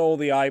totally stole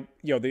the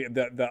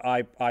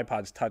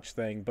iPod's touch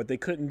thing, but they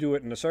couldn't do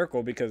it in a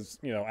circle because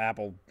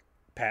Apple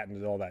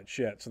patented all that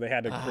shit. So they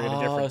had to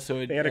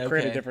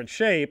create a different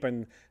shape,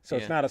 and so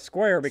it's not a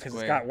square because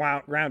it's got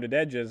rounded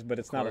edges, but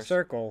it's not a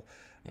circle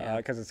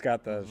because it's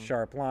got the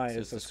sharp line.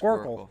 It's a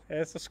squircle.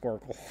 It's a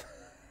squircle.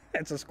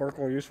 It's a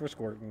squircle used for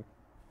squirting.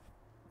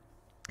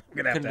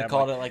 Couldn't have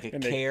called it like a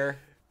care.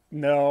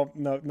 No,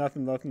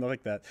 nothing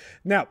like that.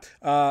 Now,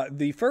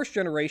 the first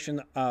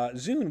generation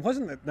Zune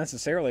wasn't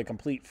necessarily a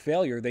complete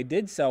failure. They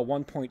did sell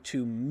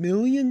 1.2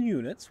 million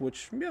units,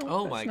 which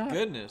oh my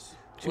goodness,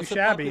 too what's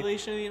shabby. The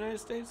population of the United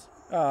States?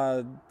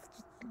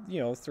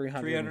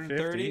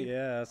 350,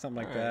 yeah,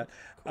 something like that.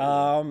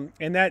 Cool.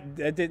 And that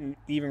didn't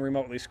even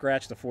remotely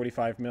scratch the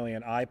 45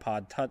 million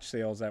iPod Touch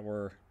sales that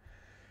were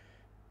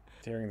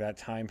during that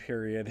time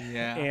period.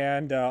 Yeah.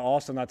 And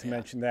also not to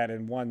mention that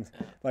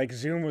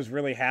Zune was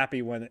really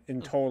happy when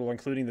in total,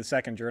 including the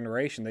second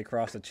generation, they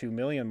crossed the 2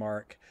 million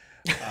mark.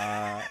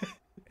 And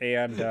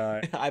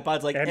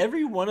iPod's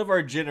every one of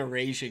our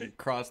generation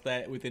crossed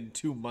that within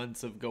 2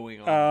 months of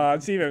going on.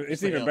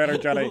 It's even better,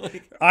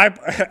 Johnny.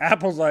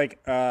 Apple's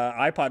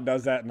iPod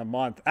does that in a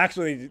month.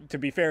 Actually, to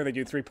be fair, they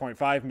do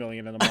 3.5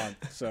 million in a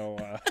month. So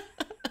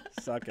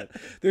suck it.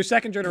 Their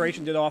second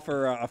generation did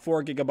offer a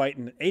 4 gigabyte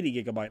and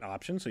 80 gigabyte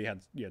option, so you had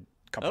a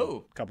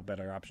couple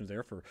better options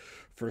there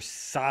for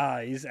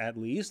size at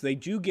least. They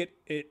do get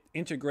it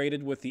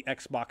integrated with the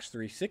Xbox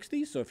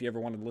 360, so if you ever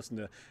wanted to listen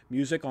to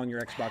music on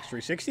your Xbox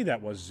 360,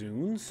 that was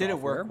Zune software. Did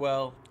it work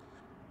well?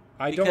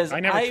 I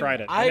never tried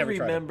it. I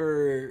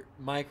remember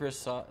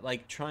Microsoft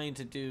trying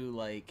to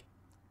do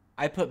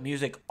I put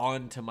music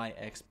onto my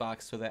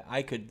Xbox so that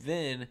I could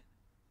then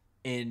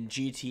in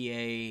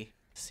GTA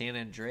San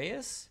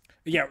Andreas.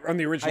 Yeah, on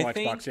the original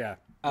Xbox, yeah.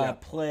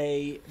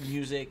 play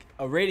music,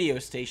 a radio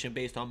station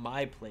based on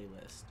my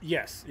playlist.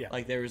 Yes, yeah.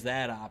 Like there was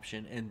that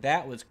option, and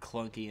that was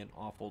clunky and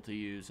awful to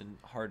use and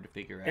hard to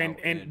figure out.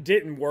 And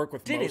didn't work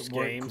with most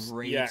games.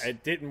 Great. Yeah,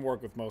 it didn't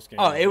work with most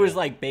games. Oh, it was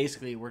like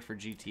basically it worked for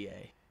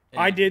GTA.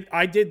 I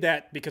did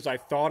that because I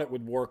thought it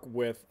would work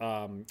with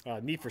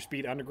Need for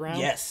Speed Underground.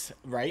 Yes,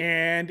 right.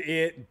 And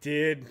it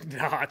did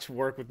not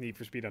work with Need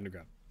for Speed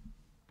Underground.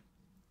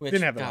 Which,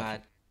 didn't have that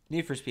option.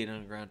 Need for Speed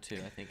Underground 2,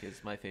 I think,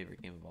 is my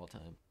favorite game of all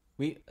time.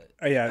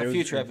 A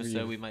future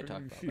episode, we might talk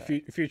about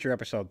that. Future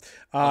episode.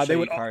 I'll show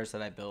you cars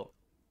that I built.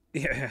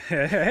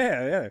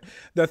 Yeah.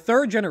 The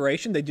third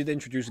generation, they did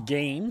introduce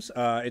games.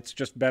 It's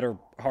just better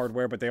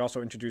hardware, but they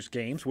also introduced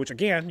games, which,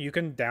 again, you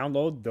can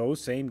download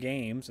those same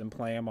games and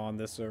play them on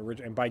this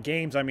original. And by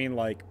games, I mean,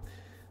 like,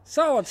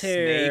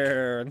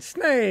 Solitaire and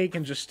Snake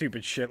and just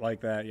stupid shit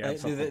like that. Yeah.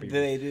 Do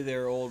they do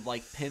their old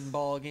like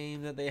pinball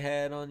game that they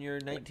had on your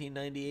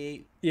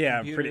 1998?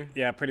 Yeah,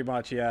 computer? pretty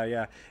much.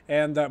 Yeah.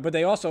 And but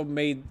they also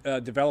made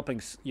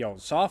developing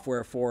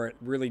software for it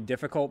really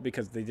difficult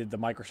because they did the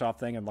Microsoft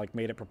thing and like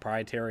made it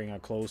proprietary and a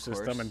closed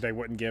system, and they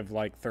wouldn't give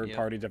like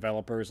third-party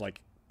developers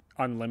like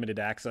unlimited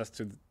access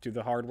to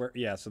the hardware.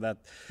 Yeah, so that.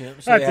 Yeah,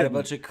 so they had a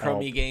bunch of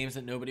crummy games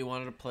that nobody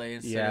wanted to play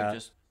instead of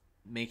just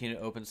making it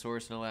open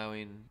source and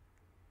allowing.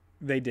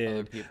 They did.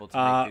 Other people to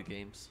make good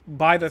games.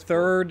 By the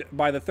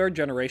third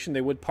generation,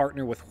 they would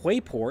partner with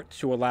Wayport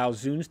to allow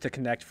Zunes to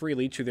connect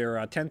freely to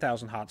their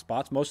 10,000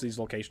 hotspots. Most of these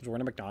locations were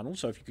in a McDonald's,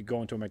 so if you could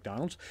go into a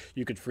McDonald's,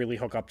 you could freely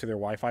hook up to their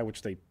Wi-Fi,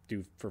 which they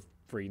do for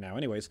free now,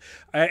 anyways.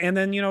 And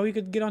then you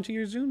could get onto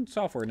your Zune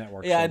software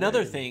network. Yeah, so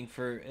another thing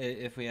for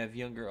if we have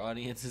younger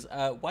audiences,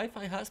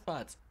 Wi-Fi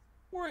hotspots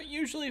weren't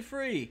usually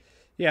free.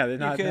 Yeah, they're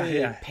not. You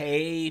could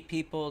pay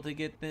people to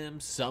get them.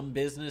 Some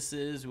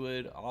businesses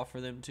would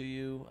offer them to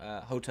you.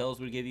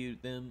 Hotels would give you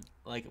them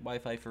like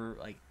Wi-Fi for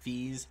like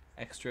fees,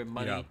 extra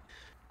money.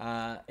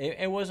 Yeah.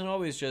 It wasn't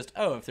always just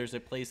if there's a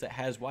place that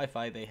has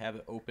Wi-Fi, they have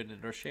it open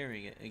and are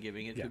sharing it and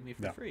giving it to me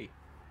for free.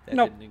 That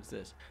didn't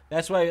exist.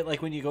 That's why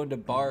like when you go into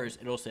bars,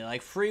 it'll say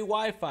like free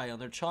Wi-Fi on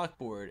their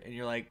chalkboard, and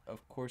you're like,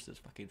 of course it's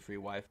fucking free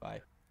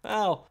Wi-Fi.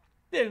 Well,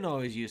 it didn't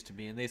always used to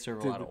be, and they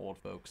serve a lot of old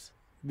folks.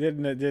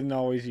 Didn't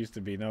always used to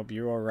be. Nope,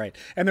 you're all right.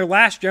 And their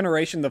last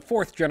generation, the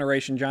fourth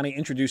generation, Johnny,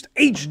 introduced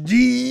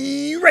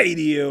HD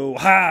radio,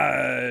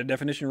 high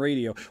definition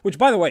radio. Which,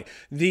 by the way,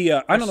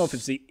 I don't know if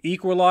it's the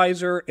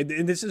equalizer.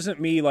 And this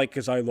isn't me like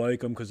because I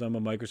like them because I'm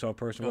a Microsoft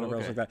person, whatever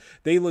else like that.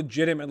 They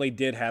legitimately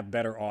did have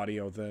better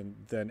audio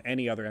than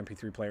any other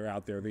MP3 player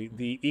out there.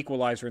 The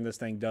equalizer in this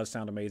thing does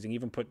sound amazing.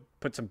 Even put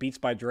some Beats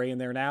by Dre in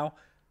there now.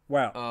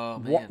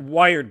 Wow,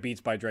 wired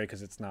Beats by Dre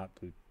because it's not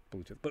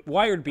Bluetooth, but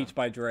wired Beats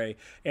by Dre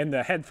and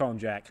the headphone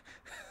jack.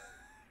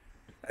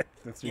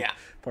 That's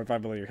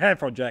 0.5 millimeter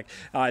headphone jack.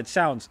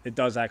 It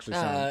does actually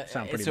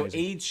sound pretty so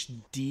amazing. So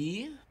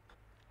HD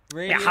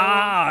radio,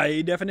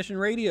 high definition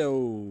radio.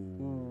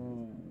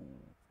 Ooh.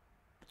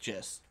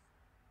 Just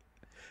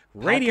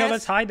radio podcast?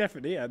 That's high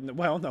definition. Yeah,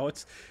 well, no,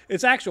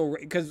 it's actual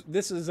because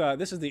this is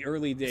the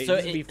early days. So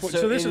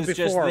this is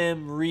before just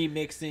them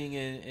remixing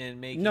and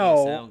making it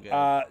sound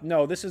good.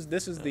 No, this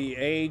is the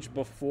age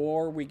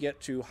before we get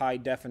to high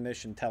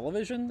definition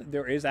television.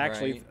 There is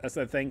actually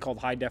a thing called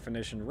high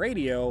definition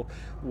radio,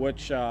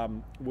 which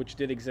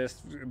did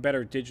exist,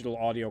 better digital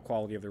audio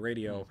quality of the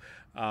radio,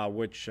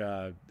 which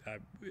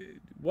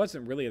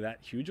wasn't really that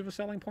huge of a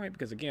selling point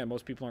because again,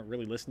 most people aren't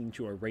really listening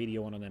to a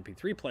radio on an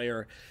MP3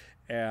 player.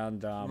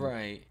 And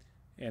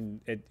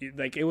and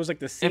it was like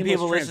the seamless transition. And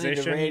people listening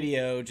to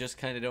radio just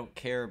kind of don't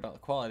care about the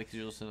quality because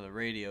you listen to the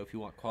radio. If you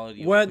want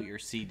quality, you put your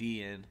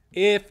CD in.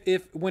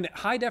 If when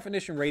high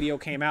definition radio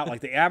came out,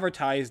 like they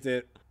advertised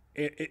it,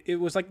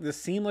 it was like the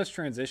seamless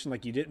transition,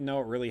 like you didn't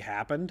know it really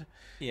happened.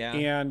 Yeah.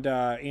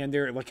 And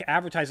they're like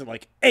advertised it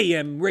like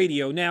AM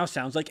radio now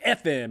sounds like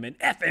FM, and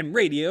FM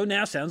radio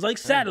now sounds like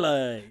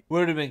satellite.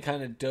 Would have been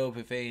kind of dope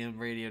if AM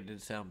radio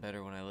did sound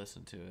better when I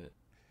listened to it.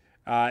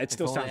 It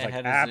still sounds like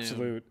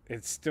absolute.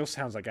 It still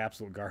sounds like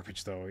absolute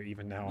garbage, though.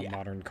 Even now on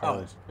modern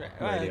cars,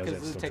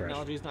 because the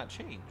technology's not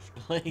changed.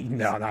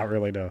 No, not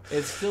really. No,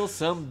 it's still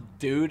some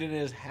dude in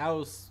his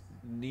house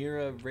near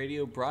a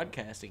radio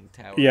broadcasting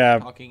tower,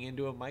 talking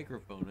into a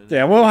microphone.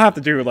 Yeah, we'll have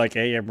to do like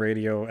AM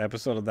radio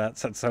episode of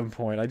that at some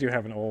point. I do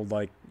have an old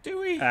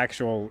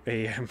actual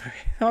AM,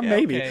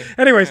 maybe. Okay.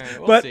 Anyways,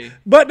 right, we'll see.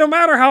 but no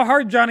matter how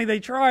hard, Johnny, they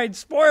tried.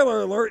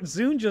 Spoiler alert: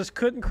 Zune just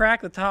couldn't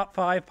crack the top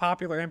 5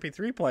 popular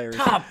MP3 players.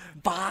 Top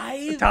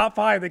 5? The top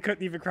 5. They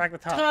couldn't even crack the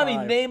top 5. Tommy,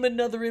 name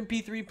another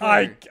MP3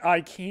 player.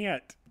 I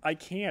can't.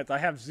 I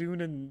have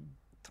Zune and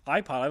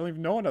iPod. I don't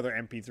even know another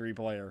MP3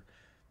 player.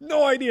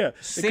 No idea.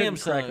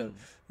 Samsung.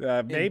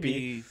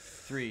 Maybe.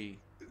 MP3.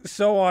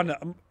 So on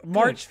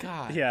March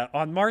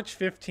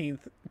 15th,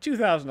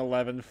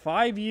 2011,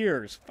 5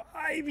 years.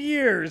 5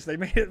 years. They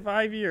made it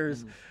 5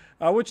 years.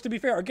 Which, to be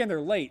fair, again,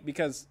 they're late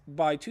because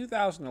by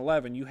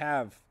 2011, you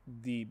have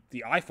the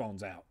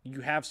iPhones out. You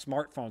have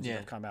smartphones that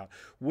have come out.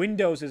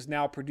 Windows is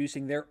now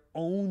producing their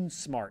own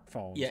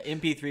smartphones. Yeah,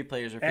 MP3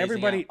 players are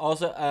phasing out.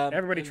 Also,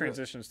 everybody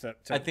transitions to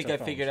I think I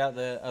phones. figured out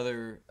the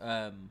other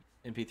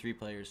MP3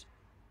 players.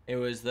 It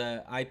was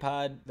the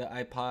iPod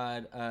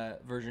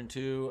version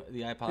 2,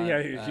 the iPod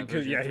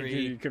version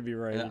 3, you could be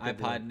right. The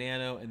iPod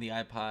Nano, and the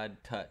iPod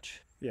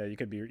Touch. Yeah, you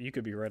could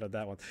be right on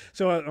that one.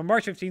 So on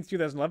March 15th,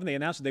 2011, they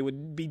announced that they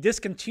would be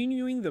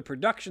discontinuing the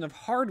production of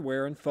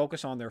hardware and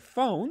focus on their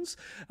phones,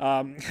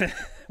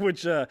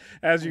 which,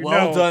 as you know,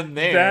 well done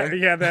there.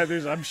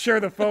 I'm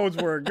sure the phones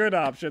were a good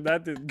option.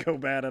 That didn't go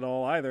bad at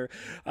all either,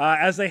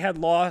 as they had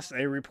lost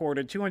a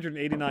reported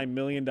 $289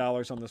 million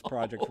on this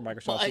project for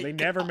Microsoft. So they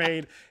never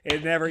made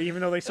it. Never, even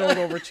though they sold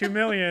over 2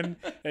 million,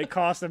 it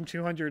cost them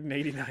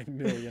 $289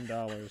 million.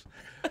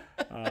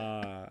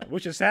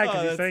 Which is sad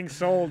because these things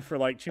sold for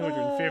like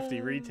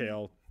 250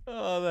 retail.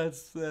 Oh,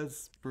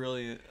 that's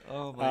brilliant.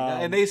 Oh my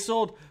god! And they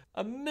sold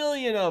 1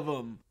 million of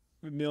them.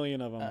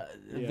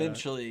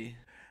 Eventually.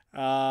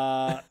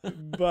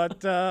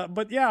 But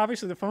yeah,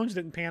 obviously the phones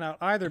didn't pan out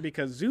either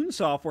because Zune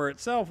software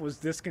itself was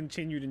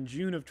discontinued in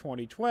June of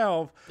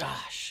 2012.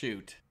 Ah,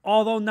 shoot.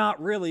 Although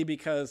not really,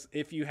 because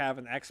if you have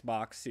an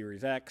Xbox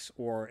Series X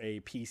or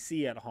a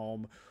PC at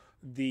home,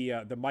 the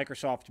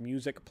Microsoft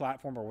Music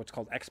platform, or what's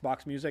called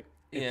Xbox Music,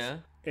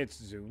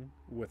 it's Zune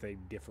with a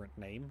different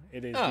name.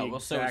 It is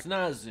so it's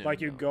not Zune.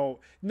 Like you go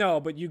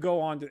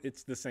on to,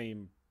 it's the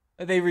same.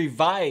 They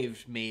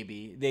revived,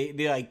 maybe. They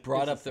like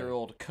brought up their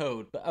old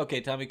code. But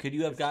okay, Tommy, could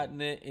you have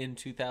gotten it in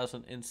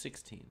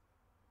 2016?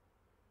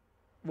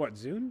 What,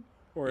 Zune?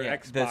 Or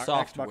Xbox, the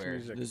software, Xbox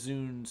Music? The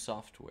Zune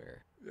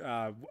software.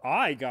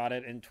 I got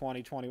it in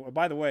 2020.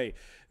 By the way,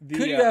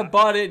 could you have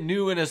bought it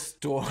new in a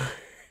store?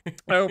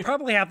 I will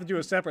probably have to do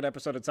a separate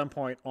episode at some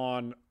point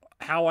on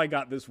how I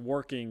got this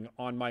working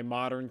on my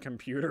modern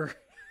computer.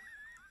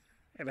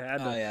 And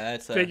I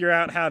had to figure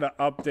out how to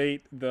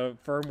update the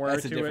firmware to it.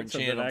 That's a different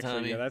thing.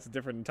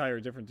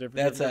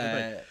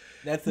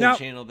 That's the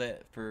channel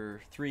that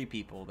for 3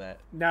 people that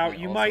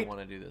you might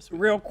want to do this.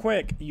 Real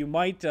quick, you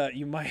might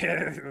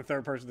the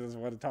third person doesn't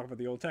want to talk about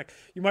the old tech.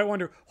 You might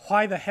wonder,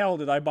 why the hell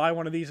did I buy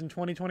one of these in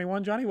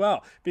 2021, Johnny?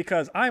 Well,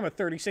 because I'm a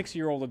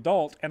 36-year-old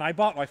adult and I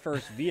bought my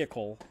first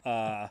vehicle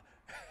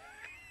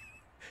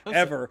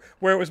ever,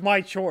 where it was my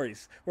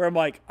choice. Where I'm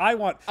like,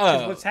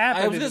 what's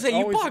happened? I was gonna say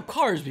you bought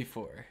cars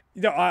before.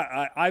 You know,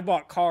 I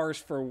bought cars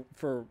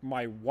for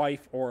my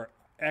wife or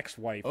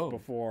ex-wife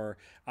before.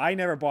 I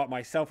never bought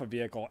myself a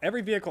vehicle.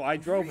 Every vehicle I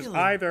drove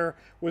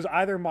was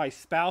either my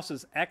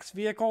spouse's ex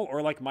vehicle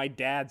or like my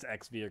dad's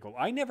ex vehicle.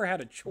 I never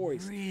had a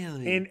choice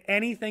in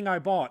anything I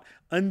bought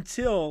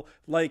until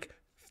like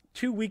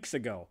 2 weeks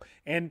ago.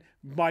 And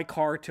my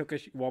car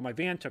my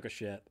van took a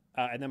shit.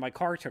 And then my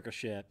car took a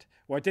shit.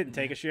 Well, it didn't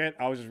take a shit.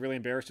 I was just really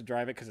embarrassed to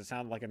drive it because it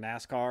sounded like a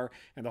NASCAR,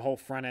 and the whole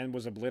front end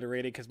was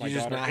obliterated because my daughter. Did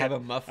you just not have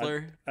a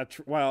muffler?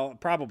 Well,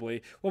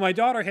 probably. Well, my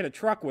daughter hit a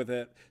truck with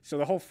it, so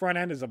the whole front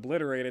end is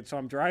obliterated. So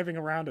I'm driving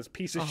around this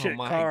piece of shit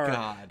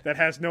car that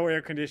has no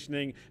air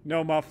conditioning,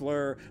 no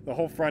muffler. The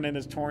whole front end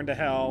is torn to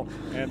hell,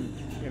 and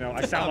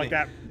I sound like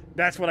that.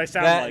 That's what I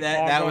sound like.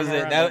 That was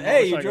it.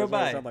 Hey, you drove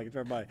by.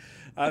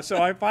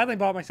 So I finally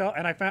bought myself,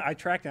 and I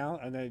tracked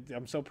down, and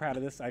I'm so proud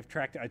of this. I've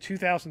tracked a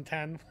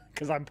 2010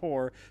 because I'm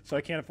poor, so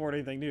I can't afford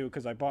anything new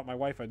because I bought my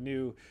wife a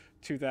new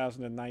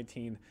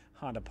 2019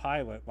 Honda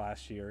Pilot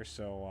last year.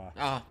 So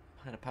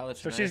Honda Pilot.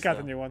 So she's got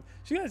the new one.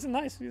 It's a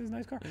nice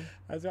car.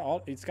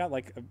 It's got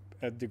like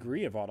a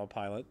degree of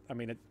autopilot. I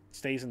mean, it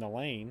stays in the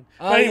lane.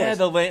 Oh, anyways,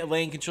 the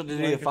lane control. Did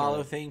it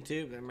follow thing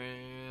too?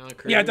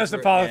 Yeah, it does the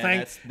follow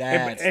thing.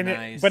 That's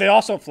nice. But it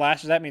also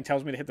flashes at me and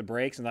tells me to hit the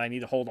brakes, and then I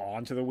need to hold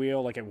on to the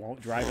wheel, like it won't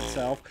drive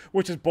itself,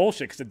 which is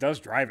bullshit because it does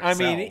drive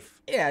itself. I mean,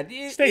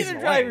 either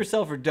drive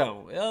yourself or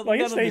don't.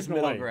 It stays in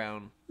the middle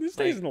ground. It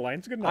stays in the lane.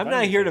 It's good enough. I'm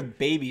not here to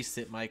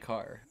babysit my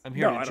car. I'm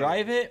here to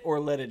drive it or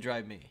let it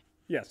drive me.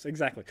 Yes,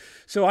 exactly.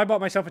 So I bought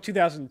myself a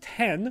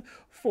 2010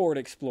 Ford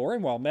Explorer,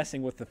 and while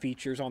messing with the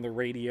features on the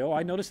radio,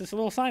 I noticed this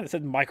little sign that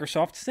said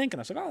Microsoft Sync, and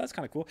I was like, oh, that's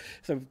kind of cool.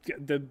 So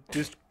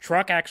this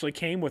truck actually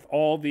came with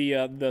all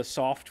the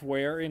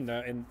software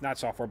not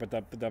software, but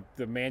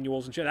the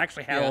manuals and shit. It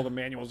actually had all the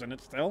manuals in it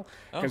still,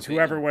 because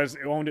whoever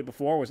owned it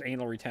before was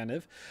anal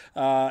retentive.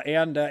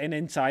 And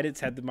inside it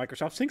had the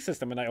Microsoft Sync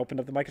system, and I opened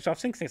up the Microsoft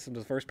Sync system to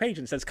the first page,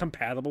 and it says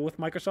compatible with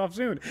Microsoft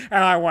Zune,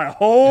 and I went,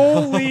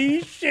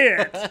 holy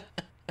shit!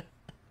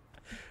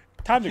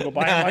 Time to go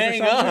buy a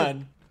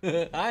Microsoft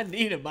Zune. I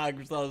need a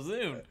Microsoft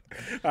Zune.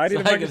 I need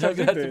a Microsoft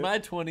Zune. I can hook up to my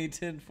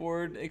 2010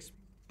 Ford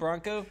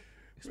Bronco.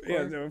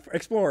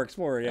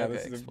 Explorer. Yeah,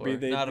 okay, Explorer.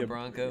 Not a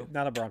Bronco.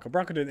 Not a Bronco.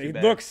 Bronco didn't.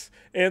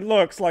 It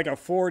looks like a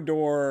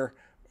 4-door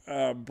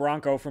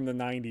Bronco from the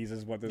 90s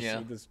is what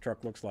this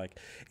truck looks like.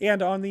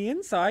 And on the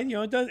inside,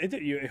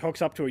 it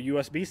hooks up to a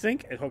USB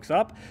sync. It hooks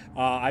up.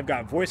 I've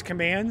got voice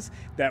commands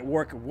that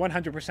work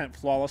 100%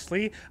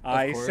 flawlessly.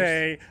 I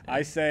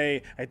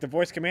say at the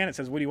voice command, it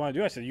says, what do you want to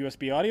do? I said,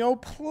 USB audio,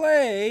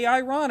 play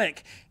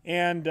Ironic.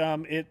 And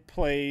it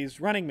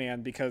plays Running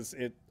Man because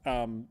it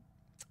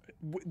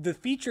the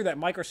feature that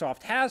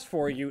Microsoft has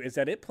for you is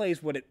that it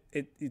plays what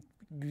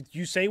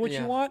you say what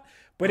you want,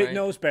 but it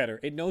knows better.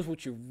 It knows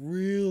what you're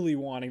really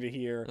wanting to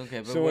hear.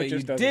 Okay, but what you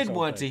did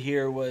want to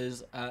hear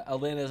was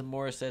Alanis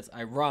Morissette's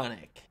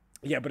Ironic.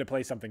 Yeah, but it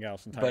plays something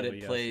else entirely. But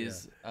it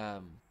plays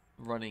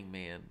Running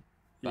Man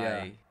by...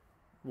 Yeah.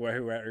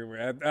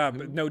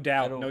 No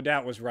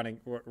Doubt was Running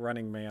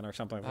Man or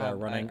something like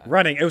that.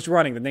 Running. It was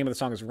Running. The name of the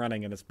song is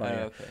Running, and it's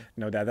by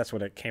No Doubt. That's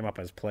what it came up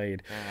as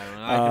played. I don't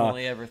know. I can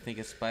only ever think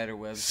of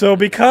Spiderweb. So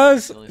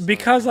because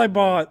I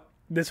bought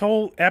this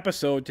whole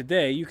episode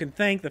today, you can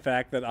thank the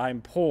fact that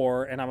I'm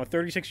poor and I'm a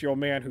 36-year-old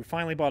man who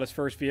finally bought his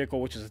first vehicle,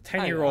 which is a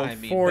 10-year-old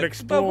Ford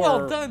Explorer. But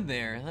well done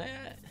there.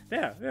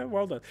 Yeah,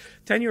 well done.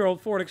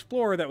 10-year-old Ford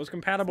Explorer that was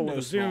compatible with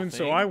a Zune.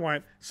 So I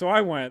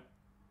went.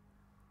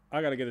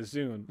 I got to get a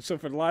Zune. So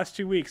for the last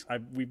 2 weeks,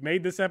 we've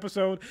made this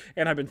episode,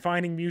 and I've been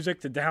finding music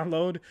to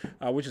download,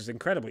 which is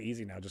incredibly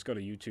easy now. Just go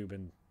to YouTube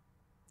and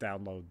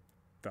download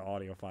the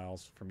audio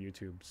files from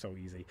YouTube. So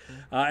easy.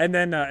 And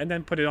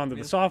then put it onto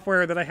the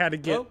software that I had to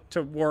get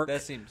to work.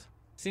 That seems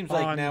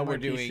like now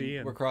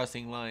we're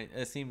crossing line.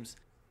 It seems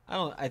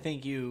I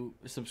think you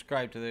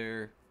subscribe to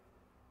their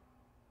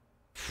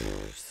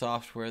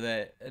software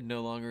that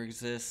no longer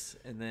exists,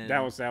 and then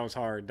that was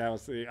hard. I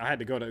had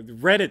to go to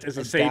Reddit is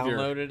a savior.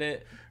 Downloaded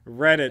it.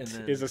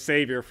 Reddit is a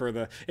savior for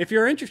the. If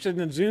you're interested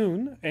in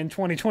Zune in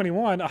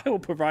 2021, I will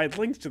provide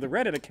links to the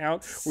Reddit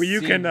account where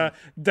you can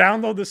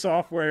download the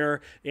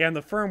software and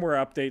the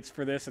firmware updates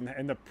for this,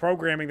 and the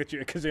programming that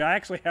because I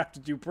actually have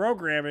to do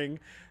programming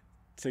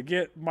to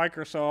get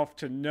Microsoft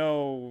to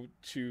know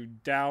to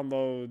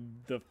download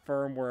the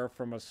firmware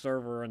from a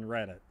server in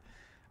Reddit.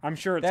 I'm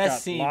sure it's got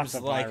lots of viruses. That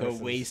seems like a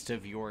waste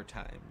of your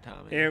time,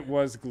 Tommy. It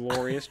was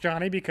glorious,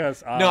 Johnny,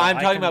 because... no, I'm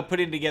talking about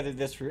putting together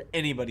this for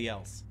anybody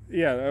else.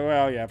 Yeah,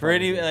 well, yeah. For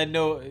any...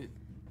 no...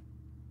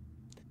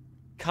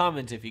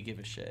 Comment if you give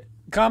a shit.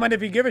 Comment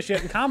if you give a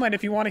shit, and comment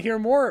if you want to hear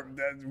more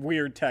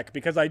weird tech,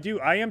 because I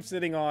am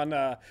sitting on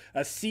a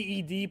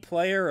CED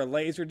player, a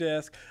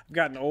Laserdisc. I've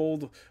got an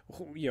old,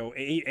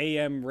 8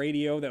 AM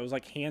radio that was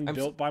like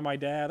hand-built by my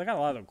dad. I got a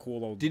lot of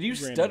cool old... Did you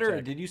stutter,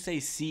 or did you say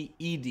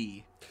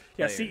CED?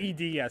 Yeah,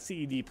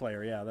 CED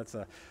player. Yeah, that's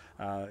a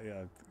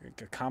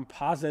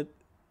composite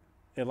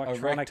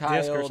electronic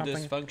disc or something.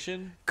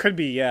 Dysfunction? Could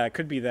be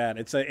that.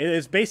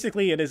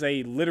 It is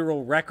a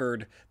literal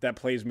record that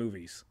plays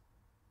movies.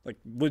 Like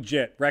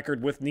legit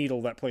record with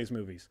needle that plays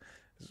movies.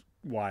 It's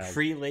wild.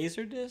 Free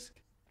Laserdisc?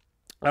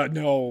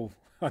 No.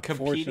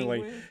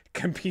 Unfortunately.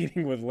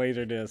 Competing with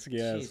Laserdisc,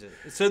 yes. Jesus.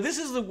 So this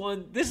is the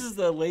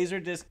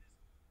Laserdisc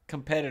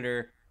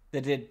competitor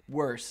that did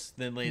worse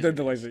than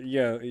Laserdisc.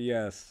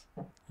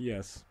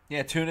 Yes.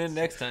 Yeah, tune in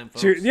next time,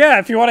 folks.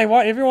 If you want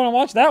to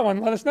watch that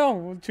one, let us know.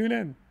 We'll tune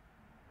in.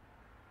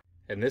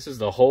 And this is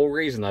the whole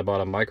reason I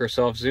bought a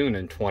Microsoft Zune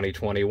in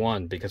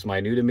 2021, because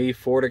my new-to-me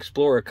Ford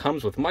Explorer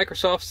comes with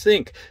Microsoft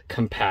Sync,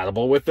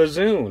 compatible with the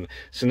Zune.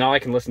 So now I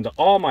can listen to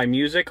all my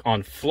music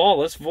on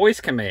flawless voice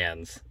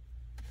commands.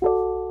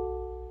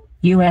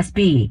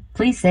 USB,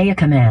 please say a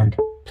command.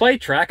 Play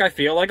track I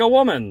Feel Like a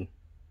Woman.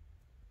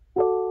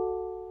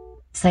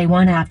 Say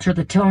 1 after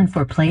the tone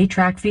for play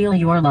track Feel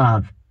Your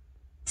Love.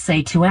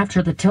 Say 2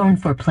 after the tone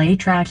for play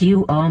track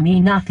You Owe Me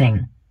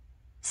Nothing.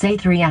 Say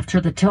 3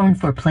 after the tone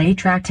for play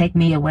track Take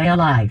Me Away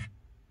Alive.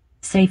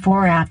 Say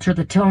 4 after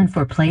the tone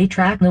for play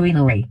track Louie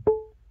Louie.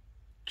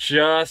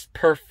 Just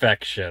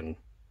perfection.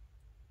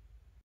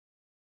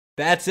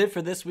 That's it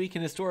for this week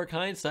in Historic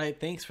Hindsight.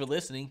 Thanks for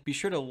listening. Be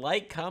sure to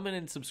like, comment,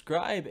 and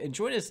subscribe, and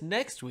join us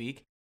next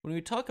week when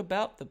we talk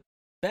about the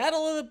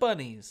Battle of the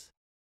Bunnies.